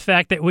and the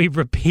fact that we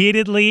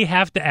repeatedly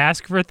have to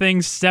ask for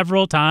things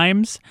several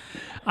times,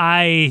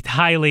 I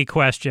highly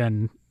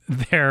question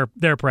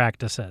their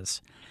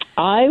practices.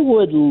 I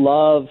would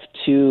love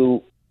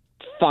to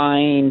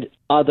find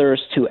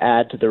others to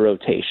add to the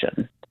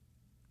rotation.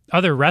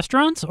 Other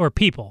restaurants or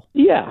people?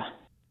 Yeah.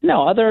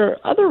 No, other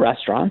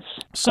restaurants.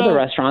 Other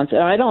restaurants.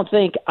 And I don't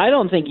think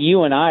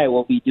you and I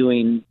will be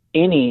doing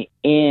any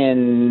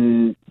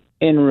in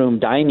in-room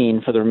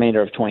dining for the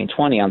remainder of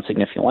 2020 on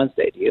Significant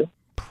Wednesday, do you?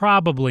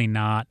 Probably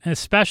not,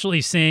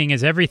 especially seeing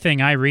as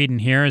everything I read and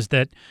hear is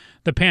that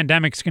the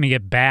pandemic's going to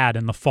get bad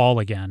in the fall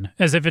again,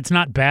 as if it's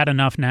not bad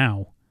enough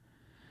now.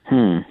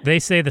 They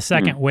say the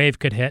second wave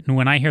could hit, and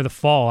when I hear the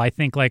fall, I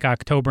think like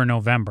October,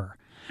 November.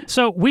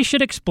 So we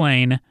should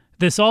explain,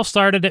 this all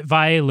started at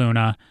Valle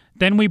Luna,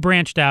 then we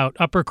branched out,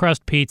 Upper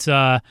Crust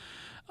Pizza,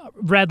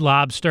 Red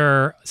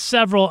Lobster,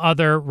 several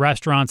other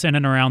restaurants in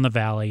and around the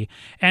valley.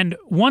 And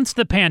once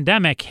the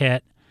pandemic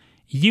hit,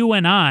 you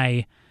and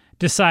I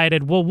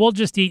decided, well, we'll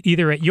just eat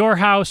either at your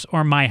house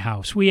or my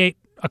house. We ate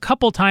a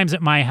couple times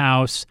at my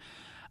house.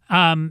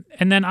 And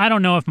then I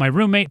don't know if my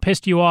roommate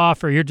pissed you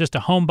off or you're just a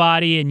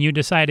homebody and you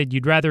decided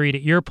you'd rather eat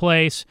at your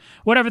place.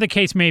 Whatever the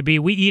case may be,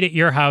 we eat at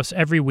your house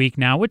every week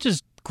now, which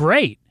is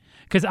great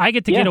because I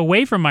get to get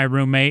away from my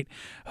roommate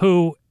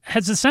who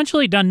has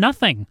essentially done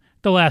nothing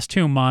the last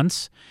 2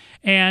 months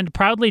and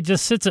proudly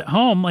just sits at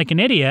home like an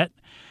idiot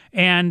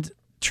and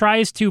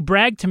tries to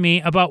brag to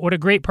me about what a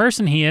great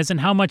person he is and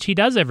how much he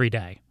does every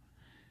day.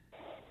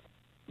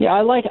 Yeah,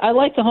 I like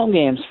the home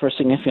games for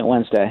Significant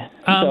Wednesday.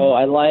 So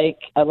I like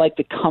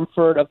the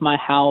comfort of my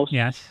house.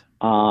 Yes.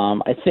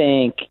 I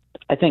think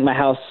my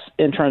house,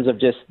 in terms of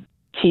just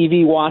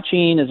TV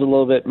watching, is a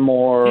little bit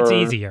more. It's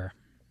easier.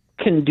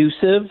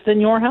 Conducive than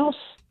your house.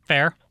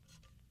 Fair.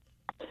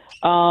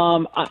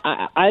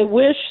 I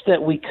wish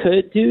that we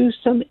could do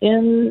some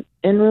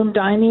in-room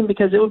dining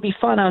because it would be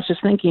fun. I was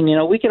just thinking,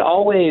 we could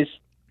always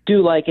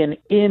do like an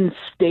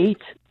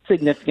in-state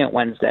Significant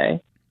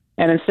Wednesday.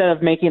 And instead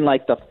of making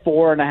like the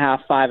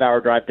 4.5, 5 hour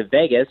drive to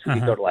Vegas, we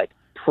could go to like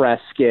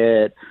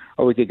Prescott,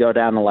 or we could go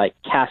down to like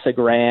Casa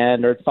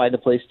Grande or find a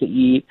place to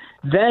eat.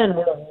 Then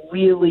we're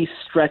really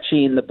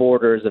stretching the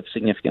borders of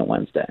Significant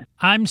Wednesday.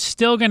 I'm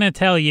still going to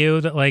tell you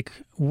that, like,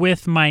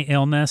 with my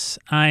illness,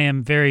 I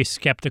am very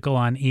skeptical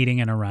on eating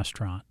in a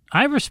restaurant.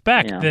 I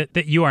respect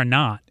that you are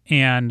not,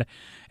 and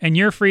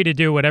you're free to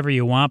do whatever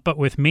you want. But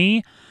with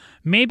me,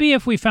 maybe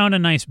if we found a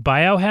nice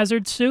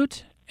biohazard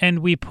suit and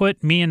we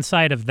put me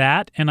inside of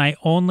that and I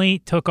only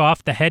took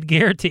off the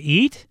headgear to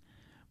eat,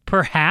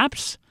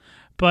 perhaps.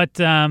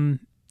 But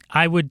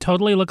I would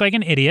totally look like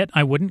an idiot.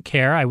 I wouldn't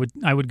care. I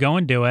would go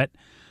and do it.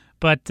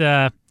 But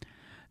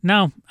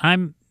no,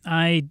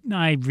 I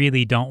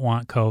really don't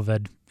want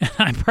COVID.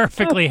 I'm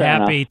perfectly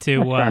happy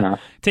to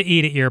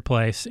eat at your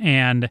place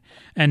and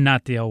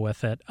not deal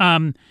with it.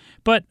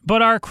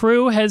 But our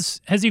crew has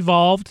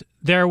evolved.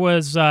 There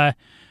was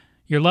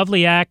your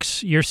lovely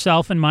ex,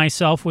 yourself, and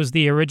myself was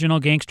the original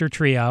gangster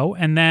trio,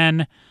 and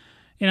then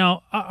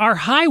our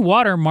high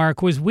water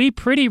mark was we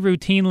pretty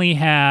routinely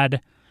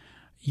had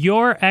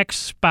your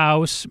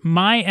ex-spouse,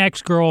 my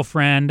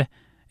ex-girlfriend,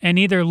 and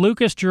either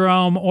Lucas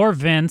Jerome or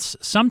Vince,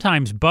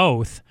 sometimes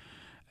both.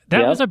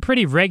 That was a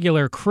pretty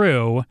regular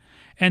crew.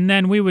 And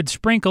then we would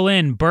sprinkle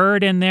in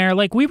Bird in there.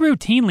 Like, we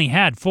routinely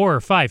had 4 or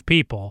 5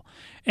 people.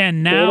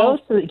 And now...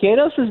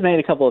 Gatos has made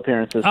a couple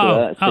appearances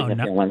to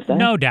Significant Wednesday.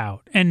 No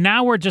doubt. And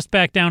now we're just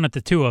back down at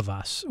the 2 of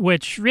us,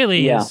 which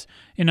really is,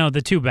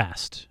 the 2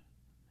 best.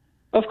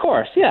 Of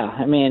course, yeah.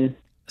 I mean...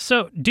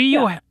 So do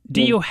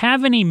you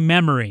have any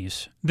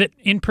memories that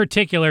in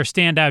particular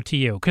stand out to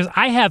you? Because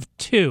I have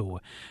 2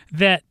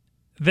 that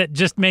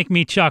just make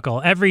me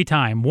chuckle every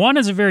time. One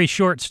is a very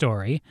short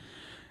story,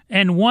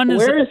 and one is...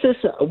 Where is this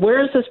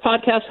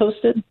podcast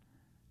hosted?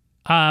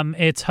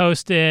 It's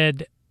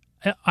hosted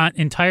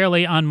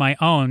entirely on my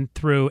own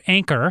through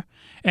Anchor,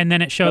 and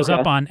then it shows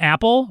up on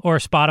Apple or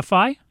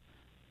Spotify.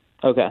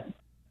 Okay,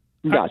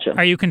 gotcha.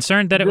 Are you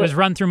concerned that it was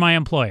run through my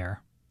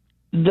employer?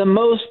 The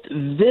most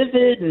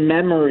vivid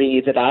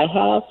memory that I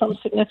have from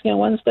Significant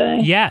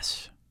Wednesday,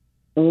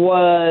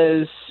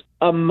 was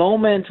a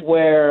moment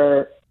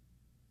where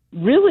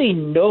really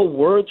no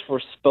words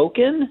were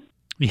spoken.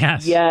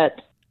 Yes.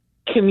 Yet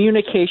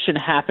communication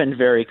happened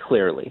very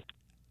clearly.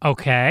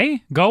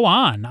 Okay, go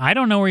on. I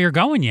don't know where you're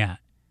going yet.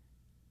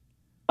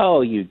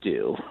 Oh, you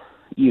do.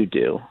 You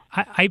do.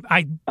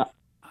 I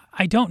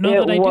don't know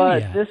that I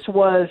do yet. This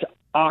was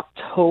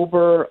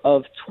October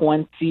of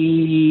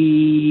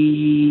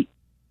 2011.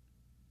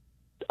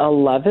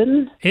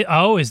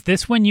 Is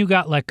this when you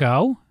got let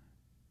go?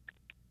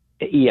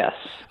 Yes.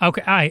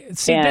 Okay.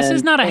 This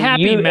is not a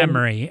happy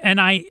memory, and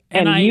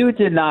you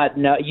did not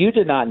know. You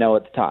did not know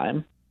at the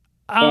time,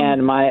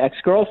 and my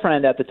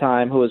ex-girlfriend at the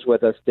time, who was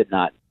with us, did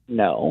not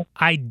know.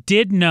 I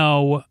did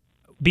know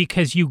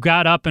because you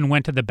got up and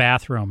went to the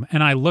bathroom,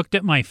 and I looked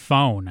at my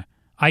phone.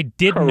 I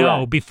did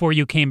know before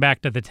you came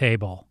back to the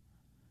table.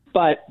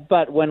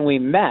 But when we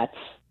met,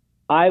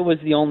 I was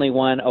the only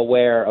one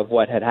aware of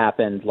what had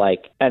happened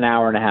like an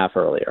hour and a half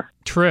earlier.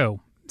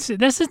 True. See,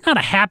 this is not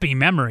a happy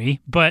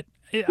memory, but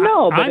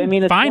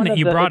I'm fine that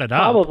you brought it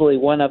up. Probably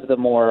one of the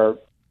more,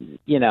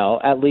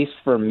 at least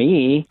for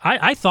me.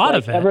 I thought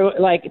of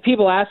it.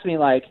 People ask me,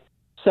 like,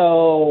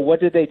 so what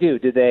did they do?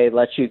 Did they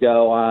let you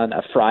go on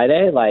a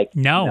Friday? Like,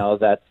 no.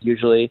 That's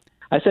usually...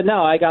 I said,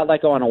 no, I got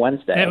let go on a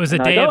Wednesday. It was a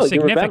day of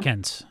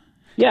significance.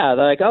 Yeah,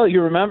 they're like, oh,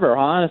 you remember,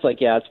 huh? And it's like,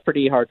 yeah, it's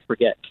pretty hard to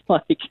forget.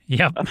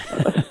 Yep.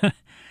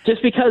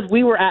 just because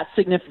we were at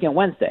Significant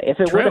Wednesday. If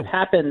it True. would have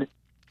happened,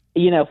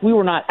 if we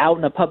were not out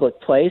in a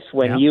public place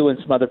when Yep. you and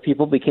some other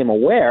people became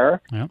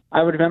aware, Yep.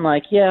 I would have been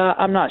like, yeah,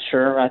 I'm not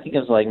sure. I think it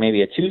was like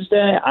maybe a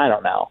Tuesday. I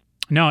don't know.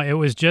 No, it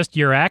was just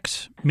your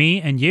ex,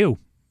 me, and you,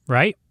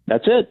 right?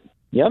 That's it.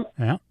 Yep.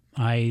 Yeah.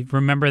 I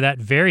remember that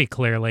very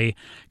clearly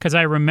because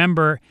I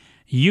remember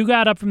you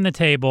got up from the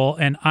table,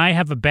 and I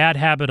have a bad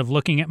habit of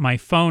looking at my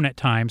phone at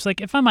times.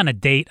 Like if I'm on a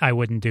date, I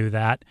wouldn't do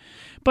that.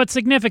 But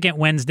Significant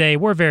Wednesday,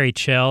 we're very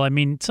chill. I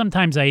mean,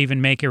 sometimes I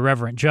even make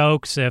irreverent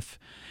jokes if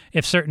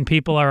certain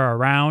people are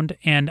around.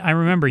 And I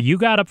remember you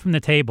got up from the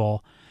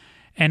table,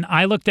 and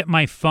I looked at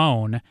my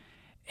phone,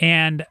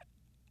 and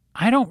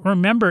I don't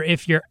remember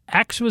if your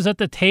ex was at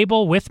the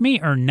table with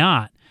me or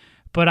not.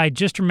 But I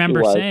just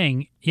remember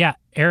saying, yeah,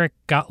 Eric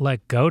got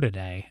let go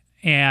today.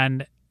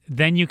 And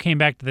then you came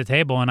back to the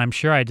table, and I'm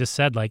sure I just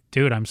said, like,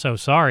 dude, I'm so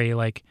sorry.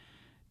 Like,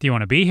 do you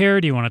want to be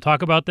here? Do you want to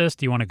talk about this?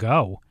 Do you want to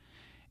go?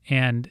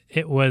 And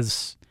it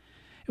was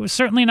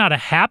certainly not a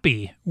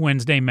happy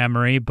Wednesday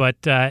memory, but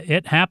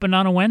it happened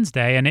on a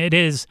Wednesday. And it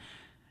is,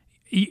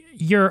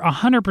 you're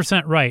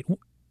 100% right,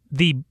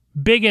 the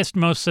biggest,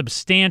 most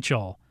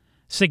substantial,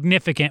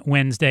 significant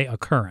Wednesday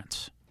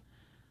occurrence.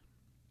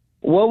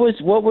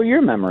 What were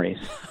your memories?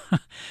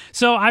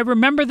 So I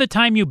remember the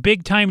time you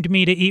big-timed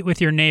me to eat with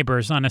your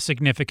neighbors on a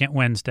Significant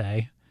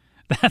Wednesday.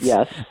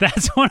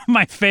 That's one of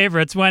my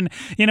favorites when,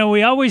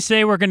 we always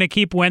say we're going to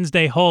keep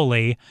Wednesday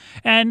holy,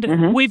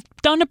 and we've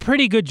done a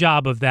pretty good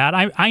job of that.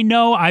 I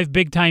know I've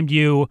big-timed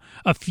you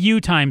a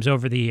few times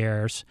over the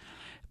years,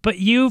 but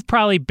you've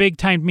probably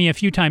big-timed me a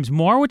few times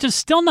more, which is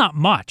still not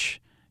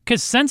much,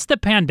 because since the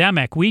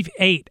pandemic, we've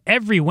ate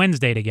every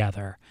Wednesday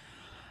together.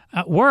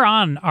 We're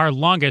on our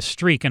longest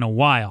streak in a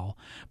while,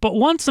 but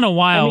once in a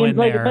while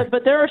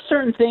But there are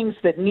certain things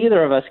that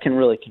neither of us can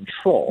really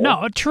control.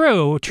 No,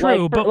 true.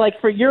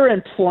 For your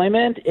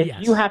employment, if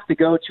you have to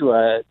go to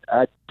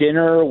a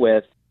dinner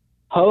with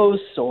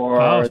hosts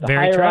or the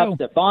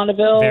higher-ups at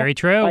Bonneville. Very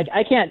true. Like,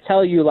 I can't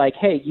tell you, like,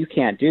 hey, you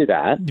can't do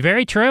that.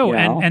 Very true,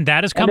 and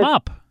that has come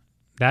up.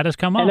 That has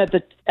come up.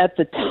 And at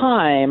the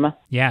time,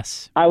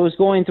 yes, I was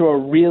going through a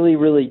really,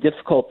 really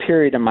difficult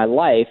period in my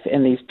life,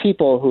 and these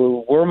people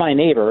who were my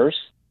neighbors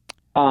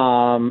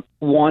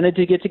wanted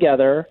to get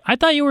together. I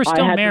thought you were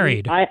still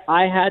married. I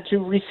had to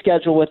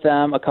reschedule with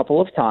them a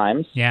couple of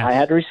times. Yes. I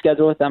had to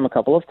reschedule with them a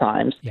couple of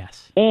times.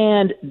 Yes.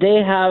 And they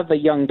have a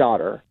young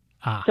daughter.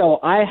 So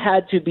I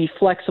had to be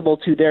flexible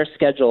to their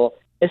schedule,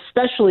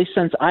 especially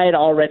since I had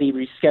already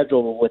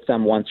rescheduled with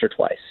them once or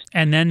twice.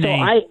 And then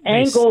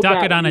they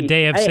stuck it on a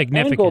day of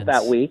significance. I angled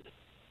that week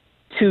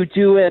to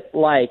do it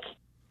like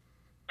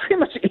pretty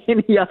much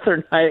any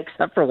other night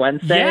except for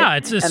Wednesday. Yeah,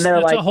 it's a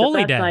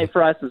holy the best day. night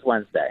for us is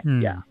Wednesday.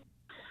 Yeah.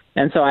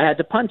 And so I had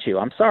to punch you.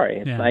 I'm sorry.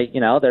 It's like,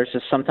 there's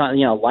just sometimes,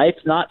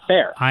 life's not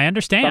fair. I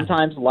understand.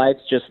 Sometimes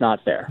life's just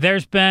not fair.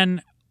 There's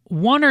been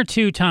one or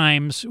two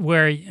times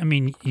where,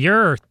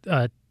 you're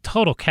a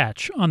total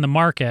catch on the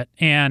market,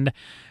 and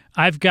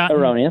I've gotten...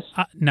 Erroneous.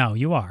 No,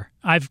 you are.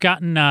 I've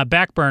gotten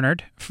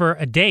backburnered for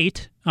a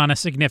date on a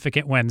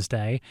significant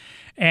Wednesday,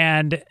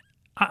 and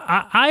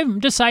I'm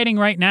deciding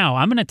right now,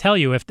 I'm going to tell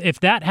you, if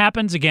that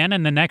happens again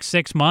in the next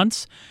 6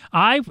 months,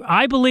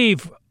 I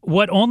believe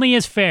what only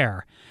is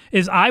fair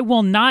is I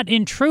will not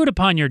intrude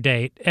upon your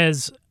date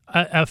as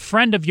a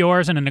friend of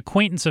yours and an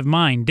acquaintance of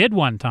mine did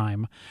one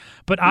time,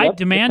 but I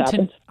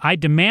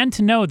demand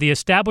to know the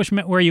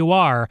establishment where you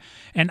are,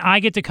 and I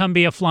get to come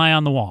be a fly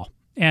on the wall.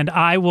 And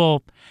I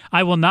will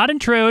not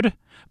intrude,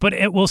 but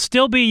it will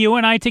still be you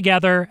and I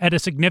together at a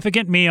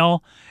significant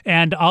meal,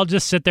 and I'll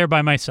just sit there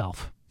by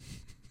myself.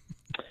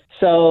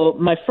 So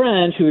my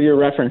friend who you're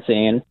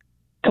referencing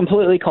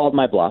completely called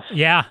my bluff.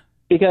 Yeah.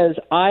 Because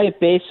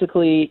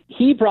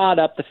he brought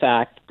up the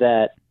fact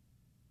that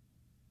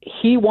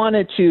he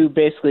wanted to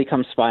basically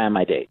come spy on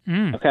my date.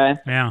 Okay?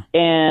 Yeah.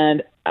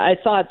 And I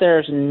thought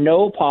there's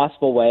no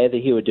possible way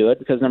that he would do it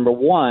because, number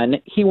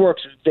one, he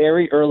works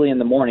very early in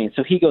the morning,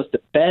 so he goes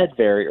to bed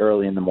very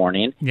early in the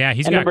morning. Yeah,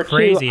 he's and got number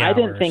crazy two, hours. I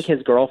didn't think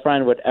his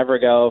girlfriend would ever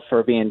go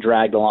for being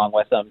dragged along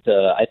with him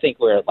to, I think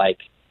we're at like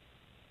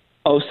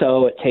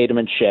Oso at Tatum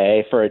and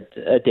Shea for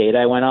a date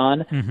I went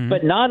on. Mm-hmm.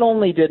 But not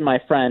only did my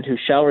friend, who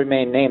shall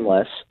remain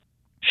nameless,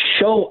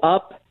 show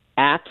up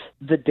at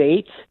the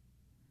date,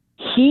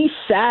 he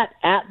sat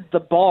at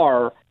the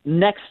bar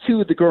next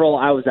to the girl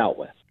I was out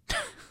with.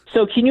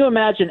 So can you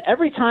imagine,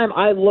 every time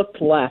I looked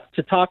left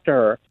to talk to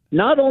her,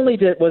 not only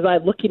was I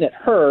looking at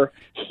her,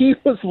 he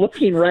was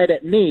looking right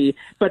at me,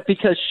 but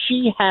because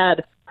she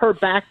had her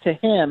back to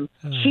him,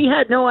 she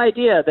had no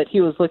idea that he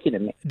was looking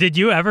at me. Did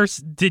you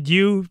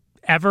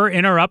ever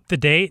interrupt the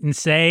date and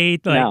say,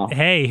 like, no,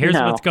 hey, here's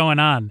what's going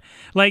on?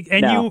 Like,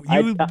 and no,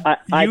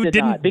 you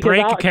didn't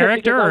break a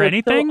character or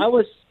anything? I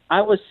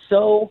was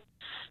so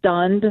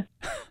stunned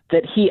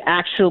that he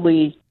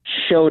actually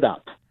showed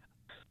up.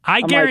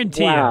 I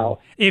guarantee you,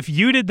 if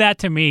you did that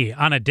to me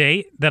on a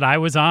date that I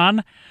was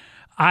on,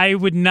 I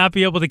would not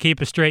be able to keep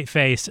a straight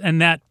face.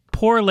 And that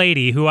poor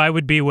lady who I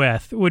would be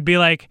with would be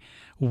like,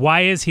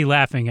 why is he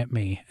laughing at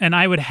me? And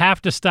I would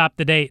have to stop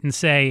the date and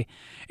say,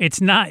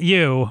 it's not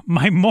you.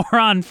 My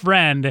moron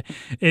friend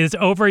is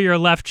over your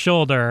left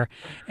shoulder,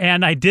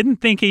 and I didn't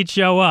think he'd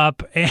show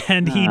up,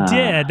 and he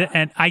did,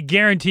 and I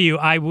guarantee you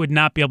I would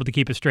not be able to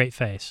keep a straight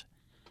face.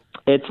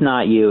 It's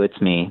not you,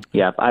 it's me.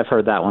 Yep, I've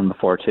heard that one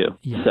before too.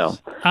 Yes. So,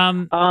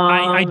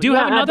 I do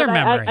have another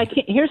memory. I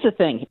can't, here's the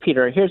thing,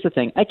 Peter. Here's the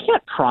thing. I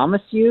can't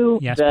promise you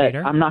that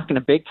Peter? I'm not going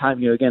to big time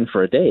you again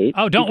for a date.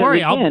 Oh, don't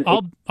worry.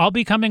 I'll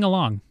be coming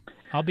along.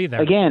 I'll be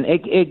there. Again,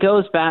 it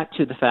goes back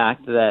to the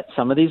fact that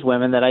some of these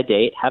women that I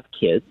date have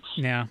kids.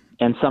 Yeah.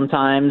 And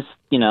sometimes,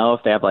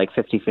 if they have like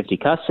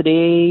 50-50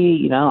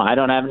 custody, I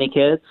don't have any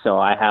kids, so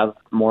I have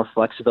more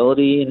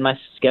flexibility in my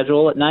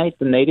schedule at night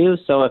than they do.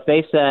 So if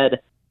they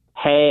said,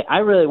 hey, I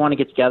really want to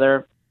get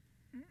together,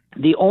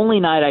 the only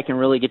night I can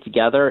really get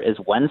together is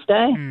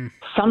Wednesday.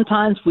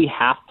 Sometimes we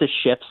have to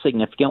shift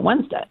significant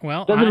Wednesday.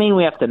 Well, doesn't mean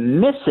we have to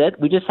miss it.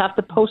 We just have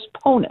to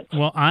postpone it.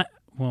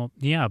 Well,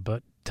 yeah,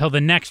 but till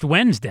the next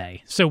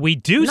Wednesday. So we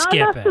do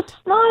skip it.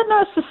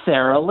 Not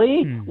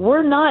necessarily.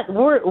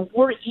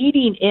 We're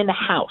eating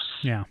in-house.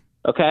 Yeah.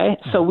 Okay?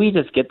 Yeah. So we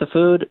just get the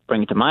food,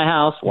 bring it to my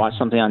house, watch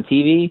something on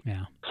TV.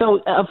 Yeah.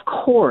 So, of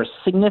course,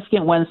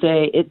 significant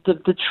Wednesday,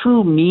 the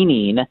true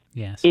meaning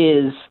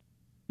is,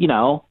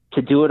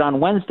 to do it on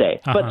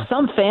Wednesday. But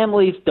some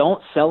families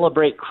don't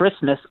celebrate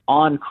Christmas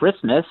on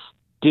Christmas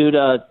due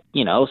to,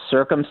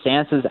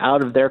 circumstances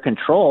out of their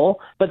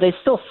control, but they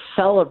still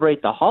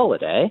celebrate the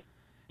holiday.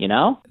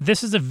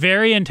 This is a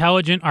very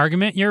intelligent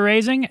argument you're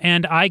raising,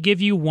 and I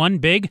give you one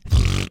big...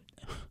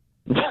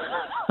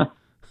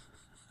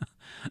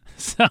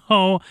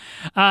 So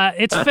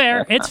it's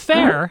fair. It's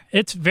fair.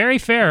 It's very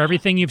fair,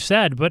 everything you've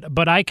said,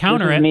 but I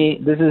counter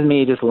it. This is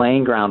me just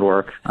laying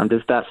groundwork.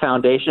 That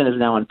foundation is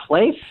now in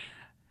place.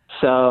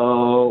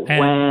 So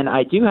when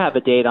I do have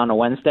a date on a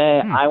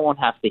Wednesday, I won't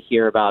have to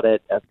hear about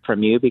it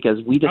from you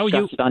because we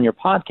discussed it on your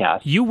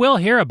podcast. You will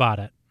hear about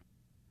it.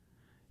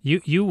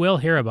 You will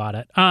hear about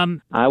it.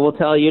 I will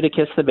tell you to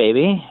kiss the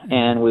baby,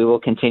 and we will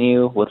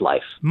continue with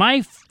life.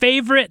 My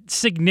favorite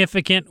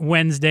significant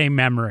Wednesday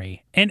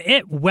memory, and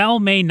it well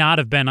may not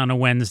have been on a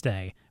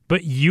Wednesday,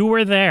 but you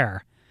were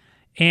there,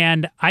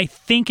 and I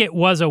think it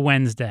was a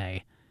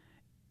Wednesday.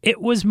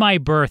 It was my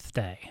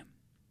birthday,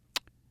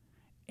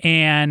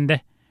 and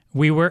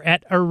we were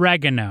at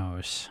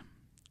Oregano's.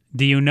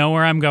 Do you know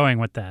where I'm going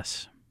with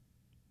this?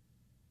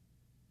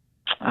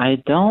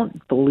 I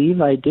don't believe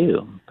I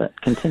do,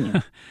 but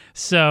continue.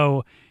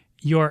 So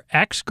your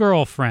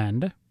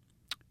ex-girlfriend,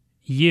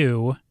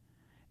 you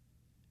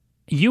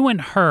and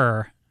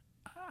her,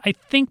 I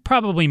think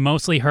probably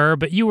mostly her,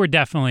 but your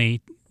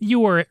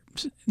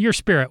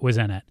spirit was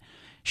in it.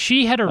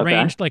 She had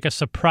arranged like a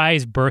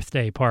surprise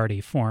birthday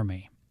party for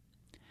me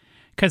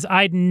because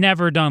I'd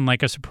never done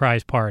like a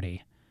surprise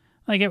party.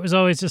 Like it was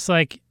always just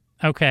like,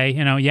 okay,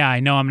 I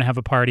know I'm going to have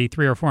a party.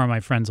 3 or 4 of my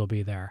friends will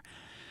be there.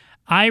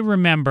 I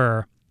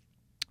remember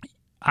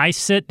I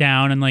sit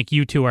down and like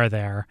you two are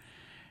there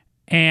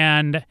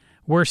and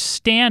we're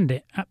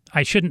standing.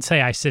 I shouldn't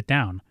say I sit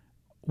down.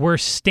 We're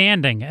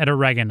standing at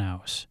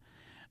Oregano's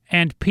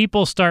and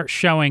people start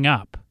showing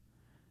up.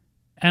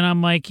 And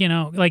I'm like,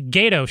 like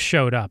Gatos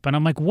showed up and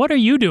I'm like, what are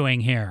you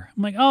doing here?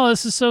 I'm like, oh,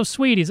 this is so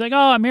sweet. He's like,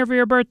 oh, I'm here for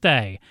your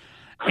birthday.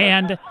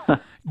 And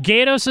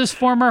Gatos'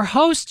 former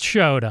host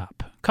showed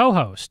up,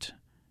 co-host.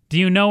 Do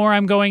you know where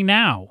I'm going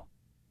now?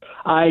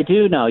 I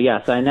do know,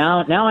 yes.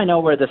 Now I know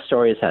where the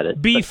story is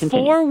headed.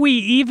 Before we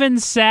even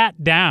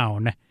sat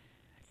down,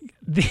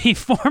 the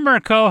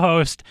former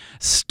co-host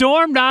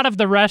stormed out of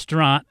the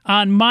restaurant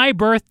on my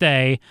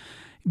birthday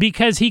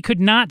because he could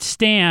not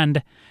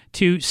stand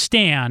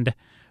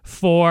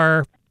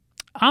for,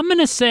 I'm going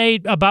to say,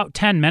 about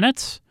 10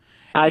 minutes.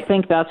 I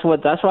think that's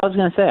what I was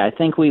going to say. I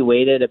think we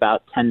waited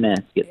about 10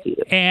 minutes to get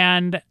seated.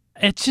 And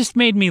it just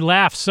made me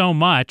laugh so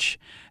much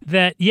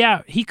that,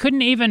 he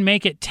couldn't even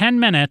make it 10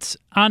 minutes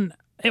on.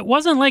 It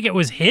wasn't like it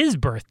was his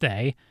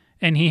birthday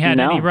and he had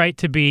any right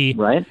to be,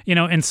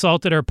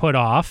 insulted or put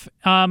off.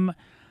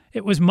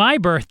 It was my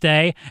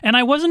birthday and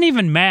I wasn't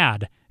even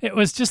mad. It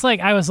was just like,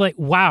 I was like,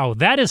 wow,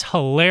 that is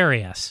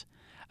hilarious.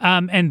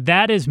 And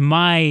that is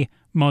my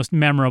most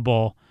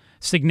memorable,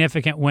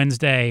 significant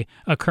Wednesday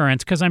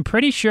occurrence because I'm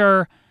pretty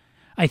sure,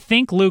 I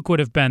think Luke would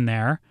have been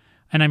there.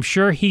 And I'm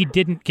sure he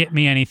didn't get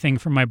me anything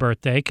for my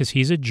birthday because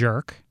he's a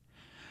jerk.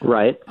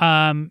 Right.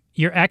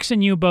 Your ex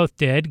and you both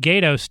did.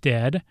 Gatos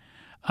did.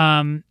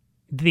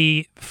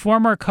 The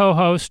former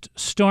co-host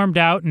stormed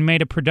out and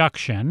made a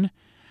production.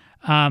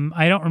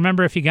 I don't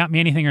remember if he got me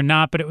anything or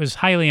not, but it was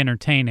highly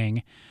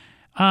entertaining.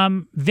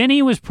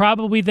 Vinny was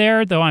probably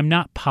there, though I'm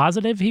not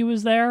positive he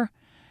was there.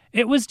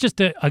 It was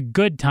just a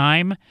good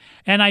time.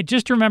 And I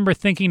just remember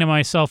thinking to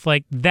myself,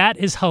 like, that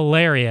is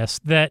hilarious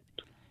that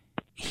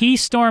he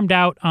stormed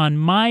out on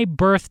my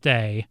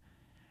birthday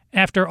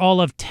after all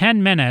of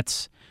 10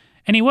 minutes,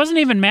 and he wasn't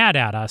even mad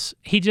at us.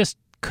 He just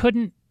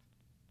couldn't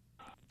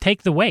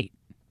take the weight.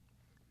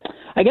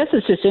 I guess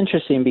it's just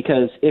interesting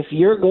because if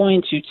you're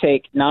going to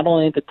take not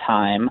only the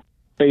time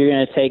but you're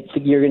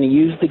going to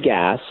use the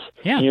gas,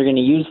 and you're going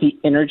to use the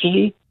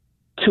energy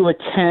to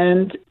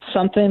attend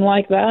something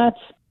like that.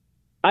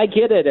 I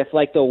get it if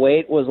like the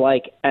wait was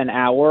like an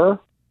hour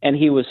and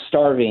he was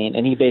starving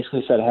and he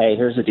basically said, hey,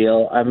 here's the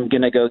deal. I'm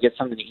going to go get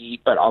something to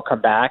eat, but I'll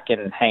come back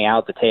and hang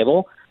out at the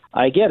table.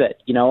 I get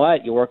it. You know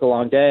what? You work a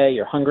long day.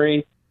 You're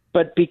hungry.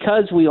 But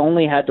because we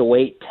only had to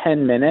wait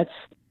 10 minutes,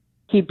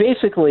 he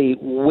basically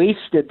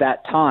wasted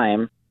that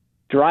time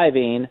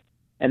driving,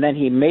 and then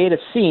he made a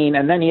scene,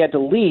 and then he had to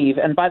leave.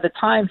 And by the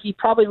time he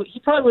probably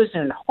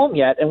wasn't home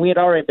yet, and we had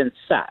already been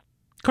set.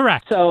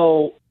 Correct.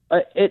 So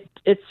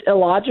it's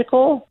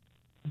illogical,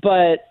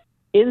 but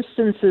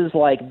instances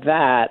like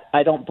that,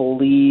 I don't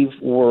believe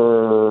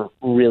were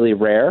really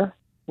rare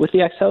with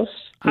the ex-hosts.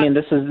 I mean,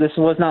 this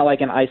was not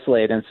like an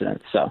isolated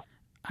incident. So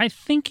I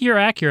think you're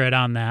accurate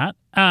on that.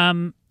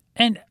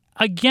 And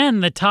again,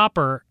 the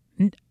topper,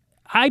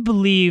 I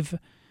believe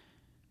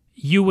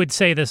you would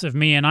say this of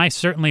me, and I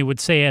certainly would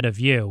say it of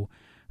you.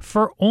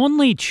 For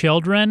only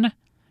children,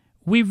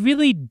 we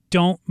really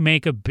don't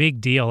make a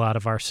big deal out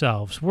of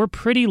ourselves. We're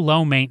pretty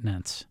low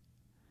maintenance.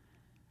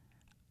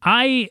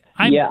 I'm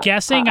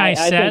guessing I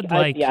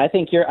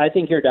think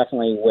you're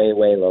definitely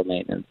way low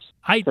maintenance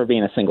for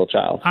being a single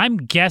child. I'm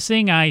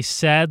guessing I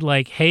said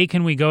like, hey,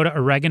 can we go to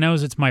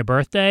Oregano's? It's my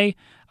birthday.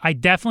 I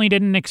definitely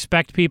didn't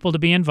expect people to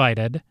be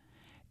invited,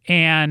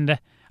 and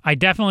I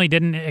definitely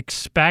didn't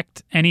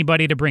expect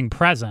anybody to bring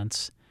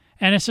presents.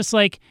 And it's just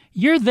like,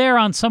 you're there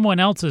on someone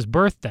else's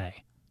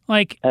birthday.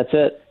 Like, that's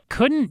it.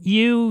 Couldn't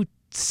you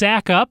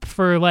sack up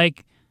for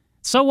like,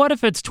 so what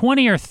if it's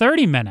 20 or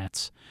 30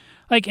 minutes?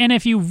 Like, and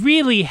if you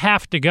really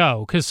have to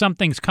go because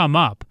something's come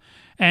up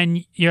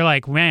and you're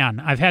like, man,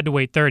 I've had to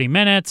wait 30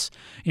 minutes.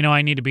 You know,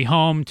 I need to be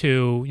home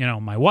to,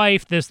 my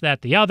wife, this,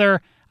 that, the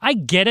other. I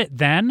get it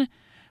then,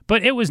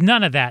 but it was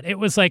none of that. It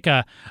was like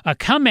a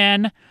come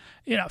in,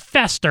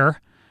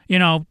 fester,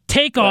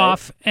 take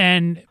off,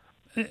 and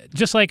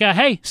just like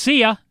hey, see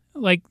ya.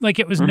 Like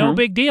it was no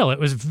big deal. It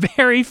was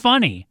very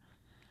funny.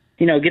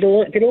 Get a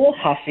little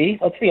huffy.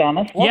 Let's be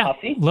honest.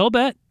 Huffy. A little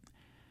bit.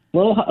 A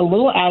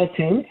little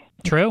attitude.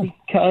 True.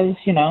 Because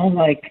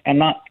I'm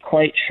not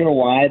quite sure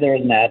why there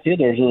was an attitude.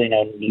 There's really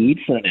no need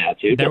for an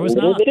attitude. There was a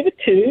little bit of a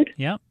tude.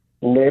 Yep.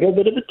 A little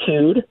bit of a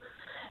tude.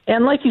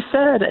 And like you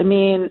said, I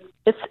mean,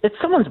 it's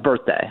someone's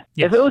birthday.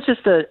 Yes. If it was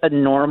just a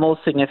normal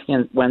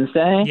significant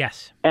Wednesday,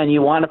 yes, and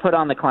you want to put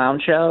on the clown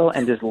show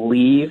and just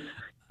leave,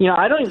 he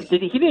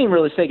didn't even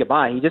really say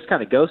goodbye. He just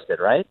kind of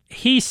ghosted, right?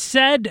 He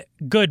said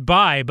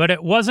goodbye, but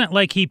it wasn't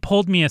like he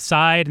pulled me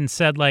aside and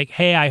said like,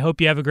 hey, I hope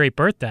you have a great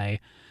birthday.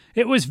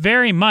 It was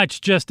very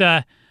much just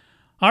all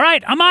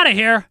right, I'm out of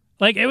here.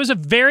 Like, it was a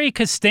very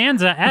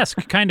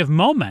Costanza-esque kind of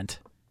moment.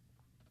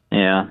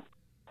 Yeah.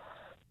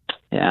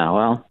 Yeah,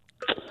 well,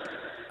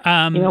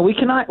 we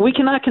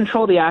cannot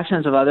control the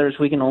actions of others.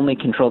 We can only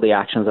control the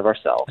actions of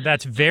ourselves.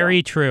 That's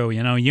very true.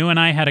 You and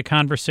I had a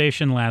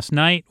conversation last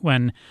night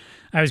when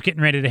I was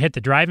getting ready to hit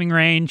the driving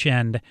range,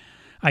 and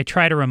I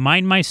try to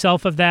remind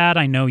myself of that.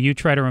 I know you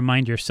try to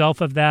remind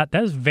yourself of that.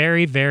 That is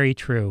very, very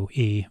true,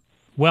 E.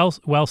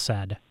 Well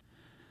said.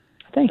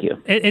 Thank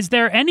you. Is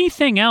there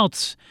anything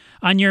else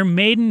on your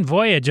maiden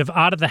voyage of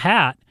Out of the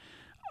Hat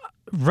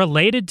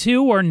related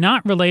to or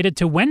not related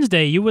to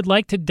Wednesday you would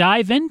like to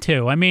dive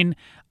into? I mean,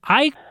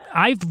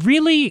 I've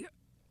really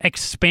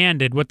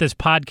expanded what this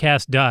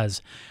podcast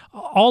does.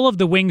 All of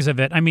the wings of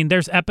it. I mean,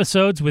 there's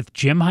episodes with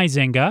Jim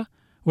Huizenga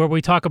where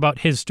we talk about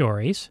his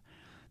stories.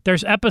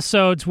 There's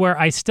episodes where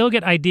I still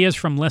get ideas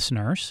from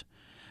listeners.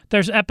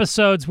 There's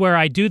episodes where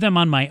I do them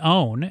on my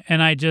own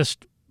and I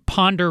just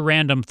ponder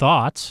random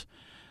thoughts.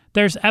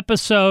 There's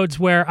episodes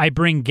where I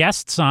bring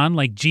guests on,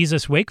 like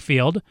Jesus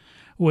Wakefield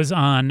was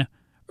on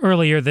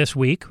earlier this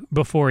week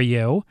before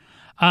you.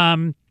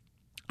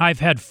 I've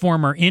had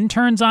former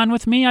interns on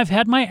with me. I've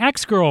had my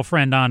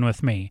ex-girlfriend on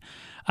with me.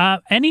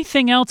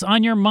 Anything else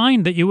on your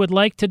mind that you would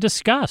like to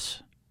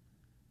discuss?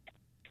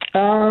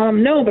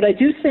 No, but I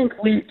do think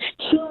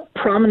two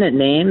prominent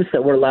names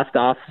that were left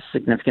off the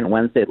Significant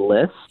Wednesday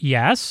list.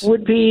 Yes.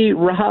 Would be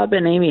Rob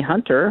and Amy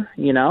Hunter,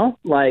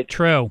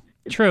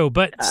 True,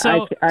 but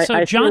so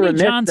I Johnny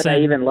Johnson, that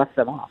I even left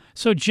them off.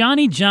 So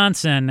Johnny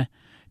Johnson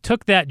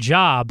took that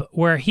job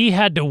where he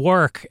had to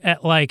work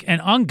at like an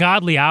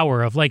ungodly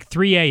hour of like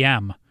 3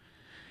 a.m.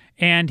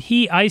 And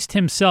he iced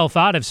himself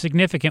out of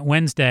Significant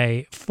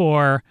Wednesday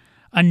for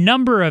a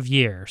number of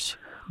years,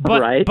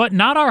 but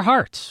not our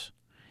hearts.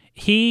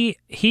 He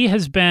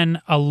has been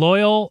a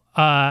loyal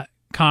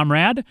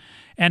comrade,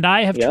 and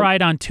I have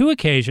tried on 2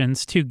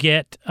 occasions to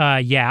get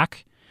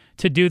Yak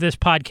to do this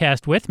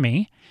podcast with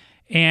me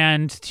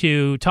and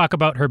to talk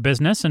about her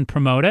business and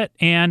promote it.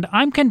 And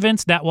I'm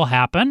convinced that will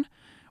happen,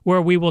 where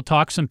we will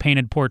talk some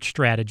painted porch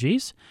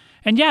strategies.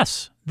 And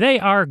yes, they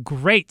are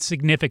great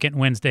Significant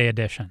Wednesday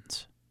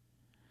editions.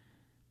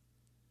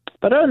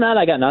 But other than that,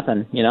 I got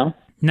nothing, No,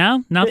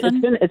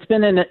 nothing? It's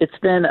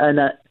been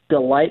a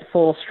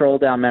delightful stroll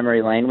down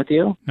memory lane with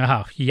you.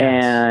 Oh,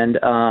 yes. And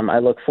I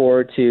look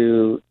forward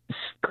to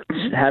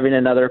having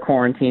another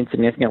quarantine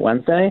Significant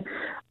Wednesday.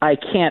 I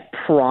can't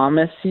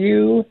promise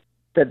you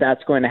that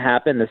that's going to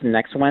happen this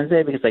next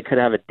Wednesday because I could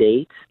have a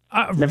date.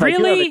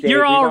 Really?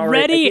 You're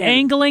already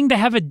angling to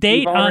have a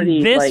date on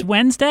this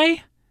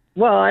Wednesday?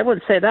 Well, I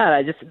wouldn't say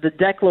that. The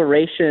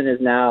declaration is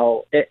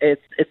now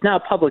it's now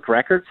public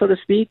record, so to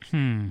speak,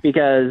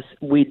 because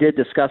we did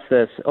discuss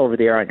this over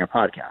the air on your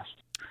podcast.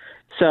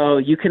 So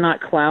you cannot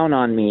clown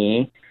on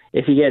me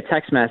if you get a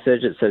text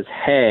message that says,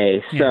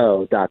 "Hey,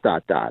 so ...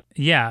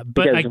 Yeah,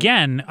 but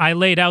again, I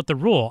laid out the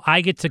rule. I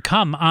get to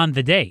come on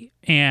the date,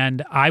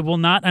 and I will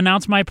not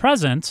announce my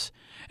presence,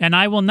 and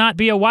I will not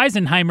be a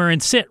Weisenheimer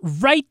and sit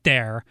right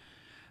there.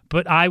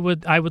 But I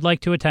would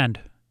like to attend.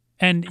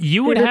 And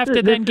you would have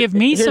to then give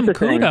me some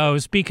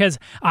kudos because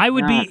I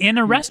would be in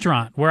a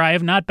restaurant where I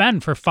have not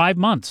been for 5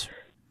 months.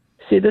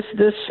 See, this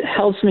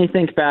helps me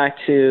think back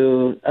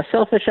to a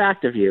selfish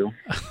act of you.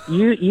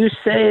 You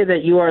say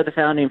that you are the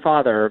founding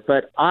father,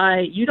 but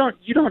you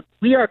don't.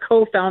 We are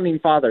co-founding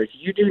fathers.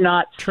 You do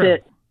not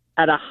sit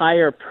at a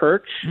higher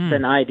perch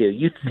than I do.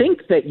 You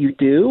think that you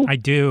do. I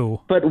do.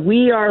 But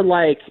we are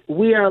like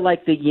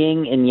the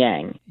yin and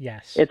yang.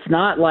 Yes. It's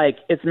not like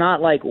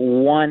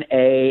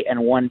 1A and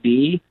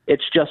 1B.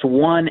 It's just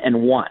 1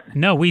 and 1.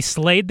 No, we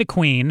slayed the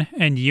queen,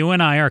 and you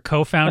and I are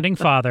co-founding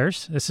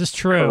fathers. This is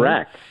true.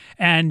 Correct.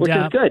 And, which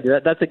is good.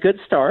 That's a good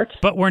start.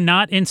 But we're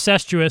not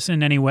incestuous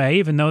in any way,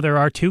 even though there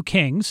are 2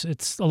 kings.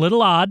 It's a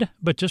little odd,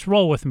 but just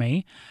roll with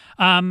me.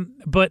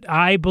 But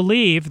I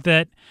believe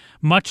that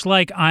much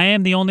like I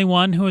am the only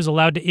one who is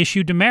allowed to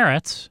issue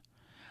demerits,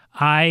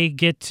 I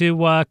get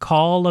to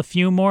call a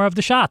few more of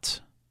the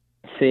shots.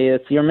 See,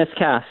 you're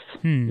miscast.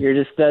 You're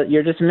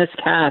just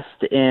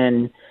miscast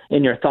in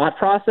your thought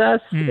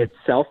process. It's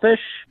selfish.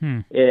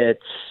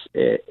 It's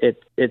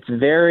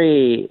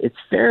very.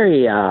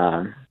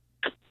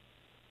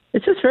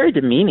 It's just very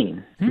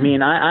demeaning. I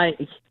mean, I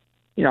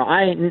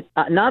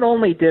not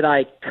only did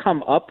I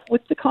come up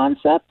with the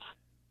concept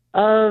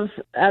of,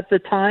 at the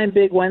time,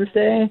 Big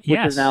Wednesday, which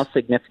is now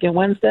Significant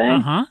Wednesday.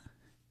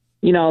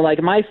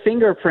 Like my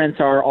fingerprints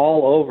are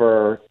all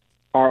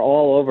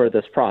over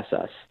this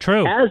process.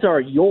 True. As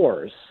are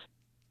yours.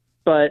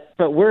 But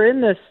we're in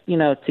this,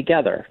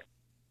 together.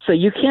 So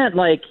you can't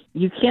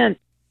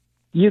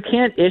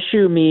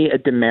issue me a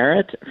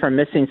demerit for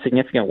missing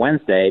Significant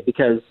Wednesday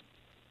because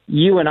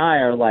you and I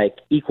are like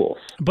equals.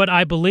 But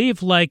I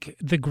believe, like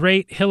the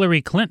great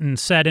Hillary Clinton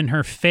said in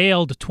her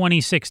failed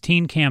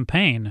 2016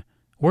 campaign,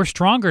 we're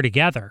stronger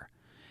together.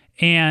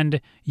 And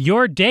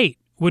your date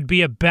would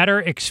be a better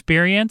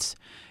experience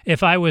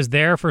if I was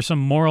there for some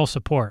moral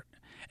support.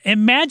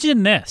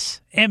 Imagine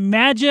this.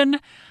 Imagine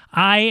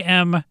I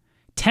am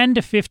 10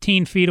 to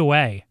 15 feet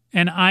away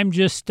and I'm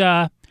just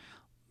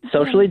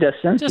socially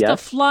distanced, just a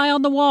fly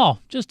on the wall,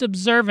 just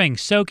observing,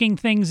 soaking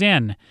things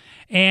in.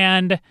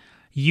 And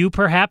you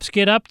perhaps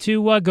get up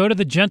to go to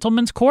the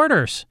gentleman's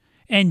quarters.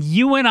 And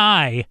you and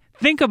I,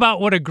 think about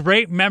what a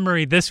great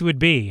memory this would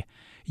be.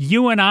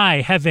 You and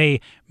I have a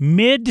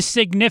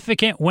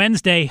mid-significant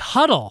Wednesday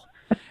huddle.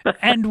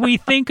 And we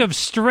think of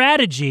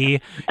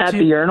strategy. At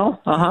the urinal?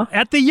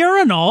 At the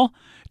urinal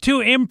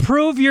to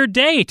improve your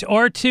date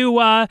or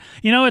to,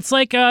 it's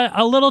like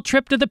a little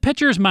trip to the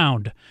pitcher's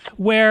mound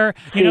where,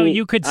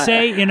 you could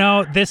say,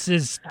 this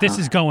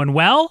is going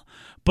well.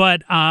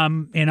 But, I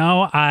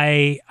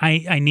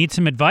need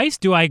some advice.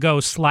 Do I go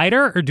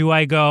slider or do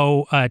I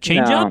go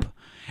change up?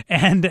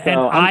 And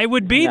I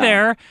would be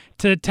there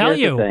to tell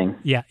you. The thing.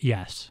 Yeah.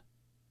 Yes.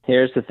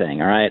 Here's the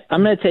thing. All right.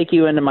 I'm going to take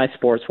you into my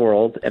sports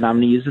world and I'm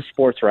going to use a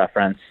sports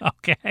reference.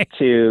 Okay.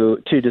 To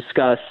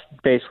discuss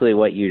basically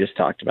what you just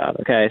talked about.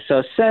 Okay.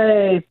 So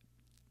say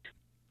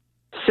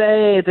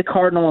the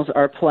Cardinals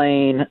are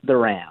playing the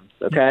Rams.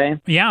 Okay.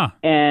 Yeah.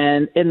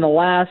 And in the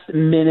last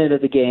minute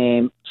of the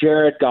game,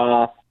 Jared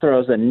Goff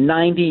throws a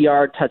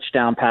 90-yard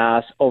touchdown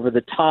pass over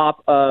the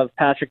top of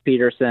Patrick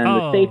Peterson.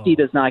 The safety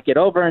does not get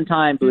over in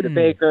time. Buda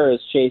Baker is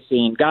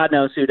chasing God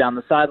knows who down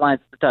the sidelines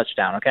for the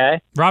touchdown, okay?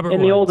 Robert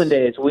Woods. In the olden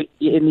days,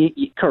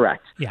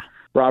 correct. Yeah.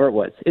 Robert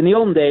Woods. In the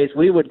olden days,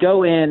 we would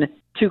go in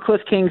to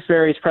Cliff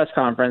Kingsbury's press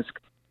conference,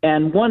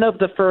 and one of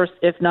the first,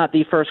 if not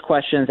the first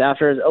questions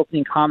after his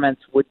opening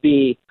comments would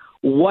be,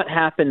 what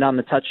happened on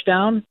the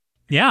touchdown?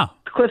 Yeah.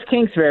 Cliff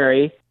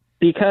Kingsbury,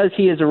 because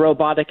he is a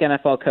robotic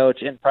NFL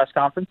coach in press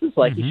conferences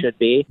like he should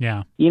be,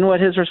 you know what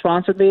his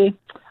response would be?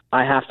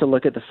 I have to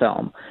look at the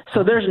film.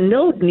 So there's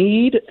no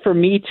need for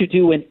me to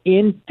do an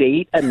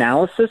in-date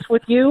analysis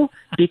with you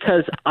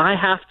because I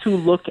have to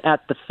look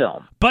at the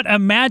film. But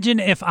imagine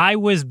if I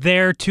was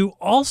there to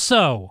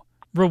also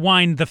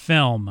rewind the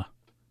film.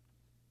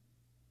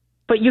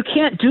 But you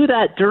can't do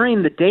that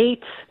during the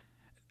date.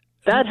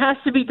 That has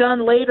to be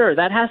done later.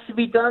 That has to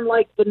be done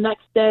like the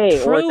next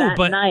day or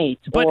that night.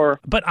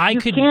 But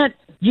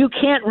you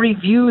can't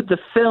review the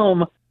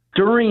film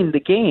during the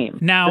game.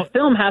 Now, the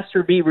film has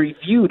to be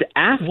reviewed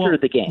after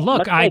the game.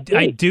 Look, I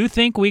do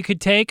think we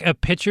could take a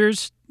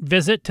pitcher's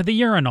visit to the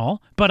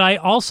urinal, but I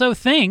also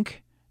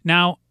think,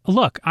 now,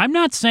 look, I'm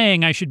not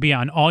saying I should be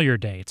on all your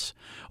dates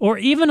or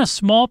even a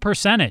small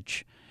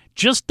percentage.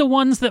 Just the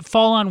ones that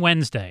fall on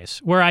Wednesdays,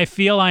 where I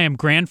feel I am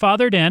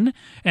grandfathered in,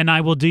 and I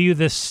will do you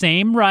the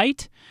same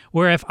right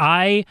where if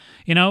I,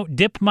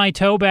 dip my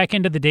toe back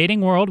into the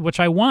dating world, which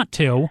I want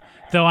to,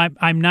 though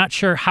I'm not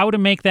sure how to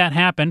make that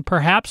happen,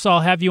 perhaps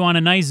I'll have you on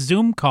a nice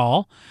Zoom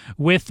call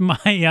with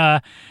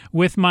my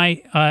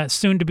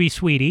soon-to-be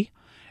sweetie,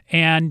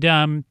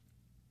 and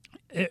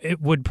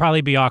it would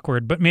probably be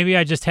awkward, but maybe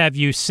I just have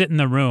you sit in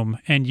the room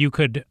and you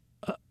could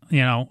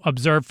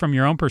observe from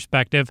your own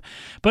perspective.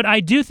 But I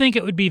do think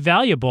it would be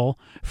valuable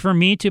for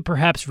me to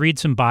perhaps read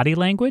some body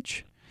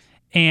language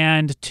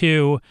and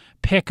to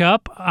pick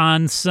up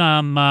on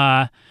some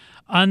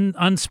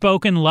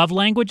unspoken love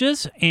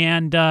languages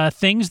and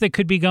things that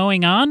could be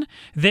going on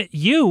that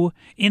you,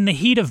 in the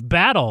heat of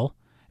battle,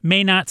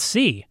 may not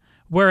see,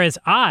 whereas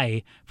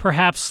I,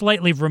 perhaps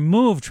slightly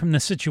removed from the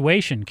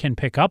situation, can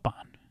pick up on.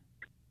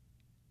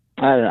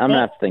 I'm gonna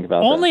have to think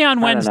about only that.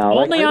 On Wednesday.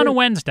 Only on a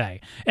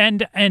Wednesday.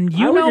 And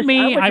you know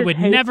me, I would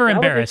never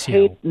embarrass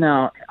you.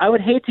 No, I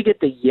would hate to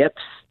get the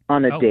yips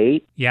on a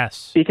date.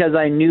 Yes. Because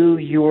I knew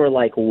you were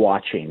like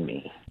watching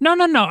me. No.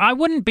 I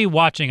wouldn't be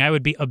watching. I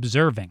would be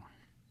observing.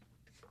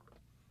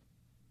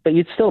 But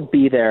you'd still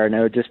be there, and it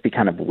would just be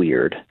kind of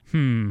weird.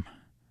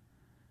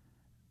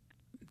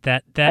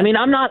 That. I mean,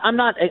 I'm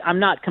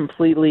not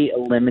completely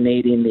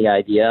eliminating the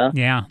idea.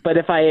 Yeah. But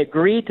if I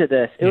agree to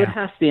this, it would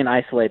have to be an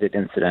isolated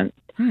incident.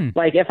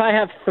 Like, if I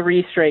have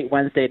 3 straight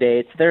Wednesday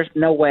dates, there's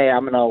no way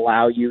I'm going to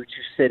allow you to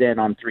sit in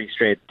on 3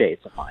 straight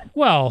dates of mine.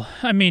 Well,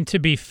 I mean, to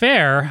be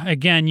fair,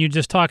 again, you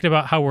just talked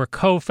about how we're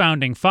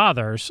co-founding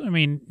fathers. I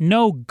mean,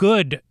 no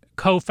good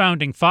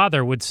co-founding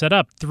father would set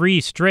up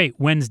 3 straight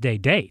Wednesday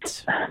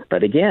dates.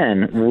 But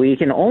again, we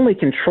can only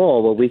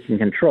control what we can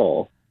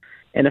control.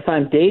 And if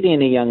I'm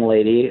dating a young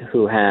lady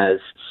who has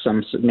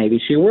maybe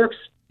she works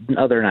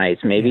other nights,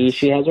 maybe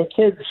she has her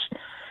kids,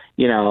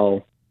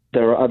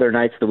 there are other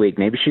nights of the week.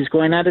 Maybe she's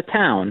going out of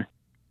town.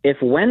 If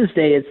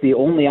Wednesday is the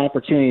only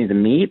opportunity to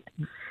meet,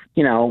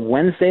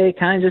 Wednesday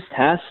kind of just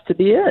has to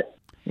be it.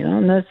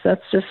 And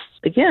that's just,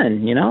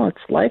 again, it's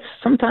life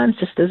sometimes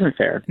just isn't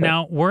fair. But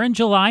now, we're in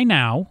July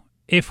now.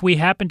 If we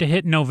happen to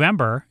hit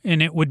November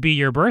and it would be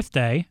your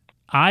birthday,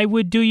 I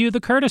would do you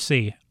the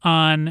courtesy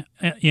on,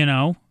 in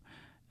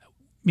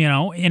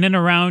and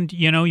around,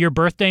 your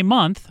birthday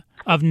month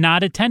of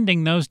not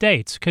attending those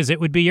dates, because it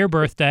would be your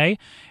birthday,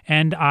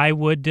 and I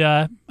would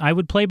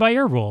play by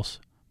your rules.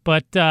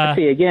 But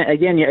see,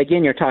 again,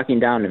 you're talking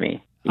down to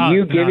me.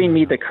 You giving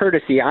me the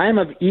courtesy. I am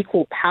of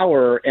equal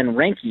power and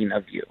ranking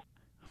of you.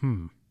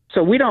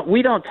 So we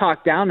don't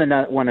talk down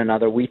to one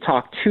another. We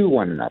talk to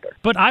one another.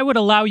 But I would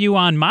allow you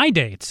on my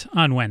dates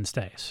on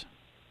Wednesdays.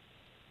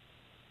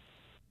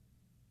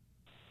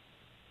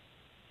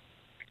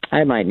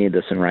 I might need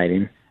this in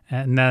writing.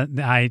 And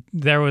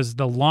there was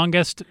the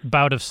longest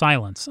bout of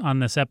silence on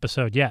this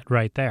episode yet,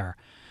 right there.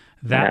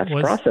 That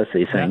was process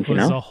these things. That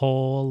was a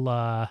whole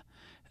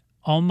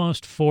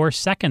almost 4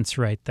 seconds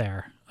right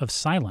there of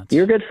silence.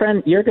 Your good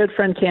friend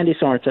Candy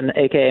Sorensen,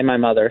 aka my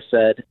mother,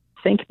 said,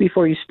 "Think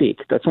before you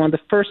speak." That's one of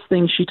the first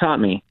things she taught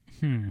me.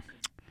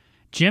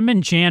 Jim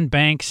and Jan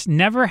Banks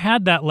never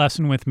had that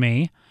lesson with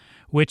me,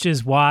 which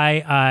is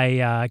why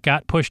I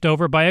got pushed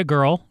over by a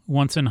girl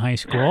once in high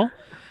school.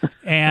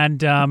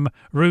 And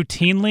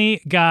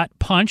routinely got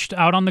punched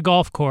out on the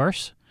golf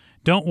course.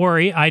 Don't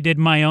worry, I did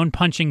my own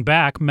punching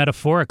back,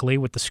 metaphorically,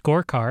 with the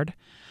scorecard.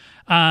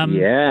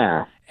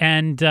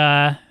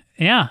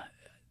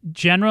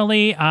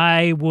 Generally,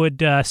 I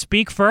would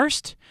speak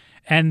first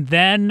and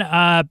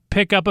then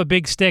pick up a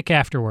big stick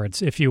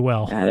afterwards, if you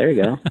will. Yeah, there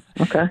you go.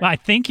 Okay. I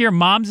think your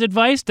mom's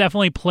advice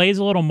definitely plays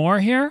a little more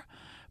here,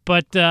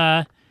 but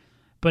I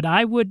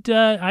would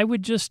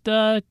just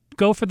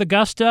go for the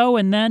gusto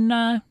and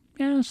then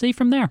see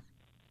from there.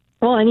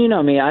 Well, and you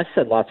know me, I've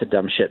said lots of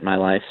dumb shit in my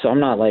life, so I'm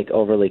not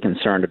overly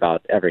concerned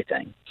about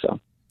everything. So,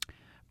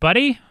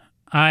 buddy,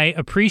 I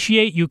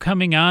appreciate you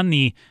coming on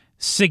the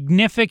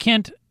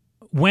significant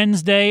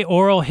Wednesday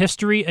oral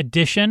history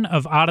edition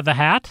of Out of the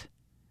Hat.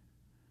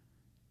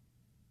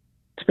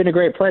 It's been a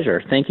great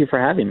pleasure. Thank you for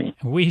having me.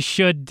 We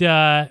should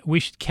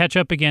catch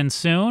up again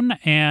soon,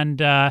 and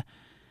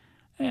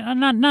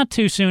not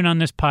too soon on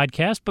this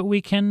podcast, but we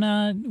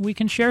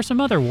can share some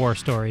other war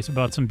stories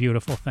about some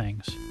beautiful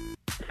things.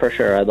 For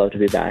sure. I'd love to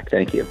be back.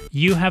 Thank you.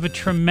 You have a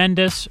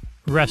tremendous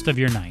rest of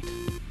your night.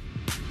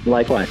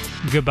 Likewise.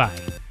 Goodbye.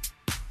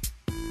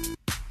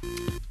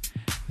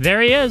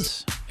 There he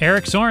is,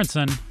 Eric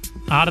Sorensen,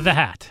 Out of the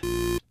Hat.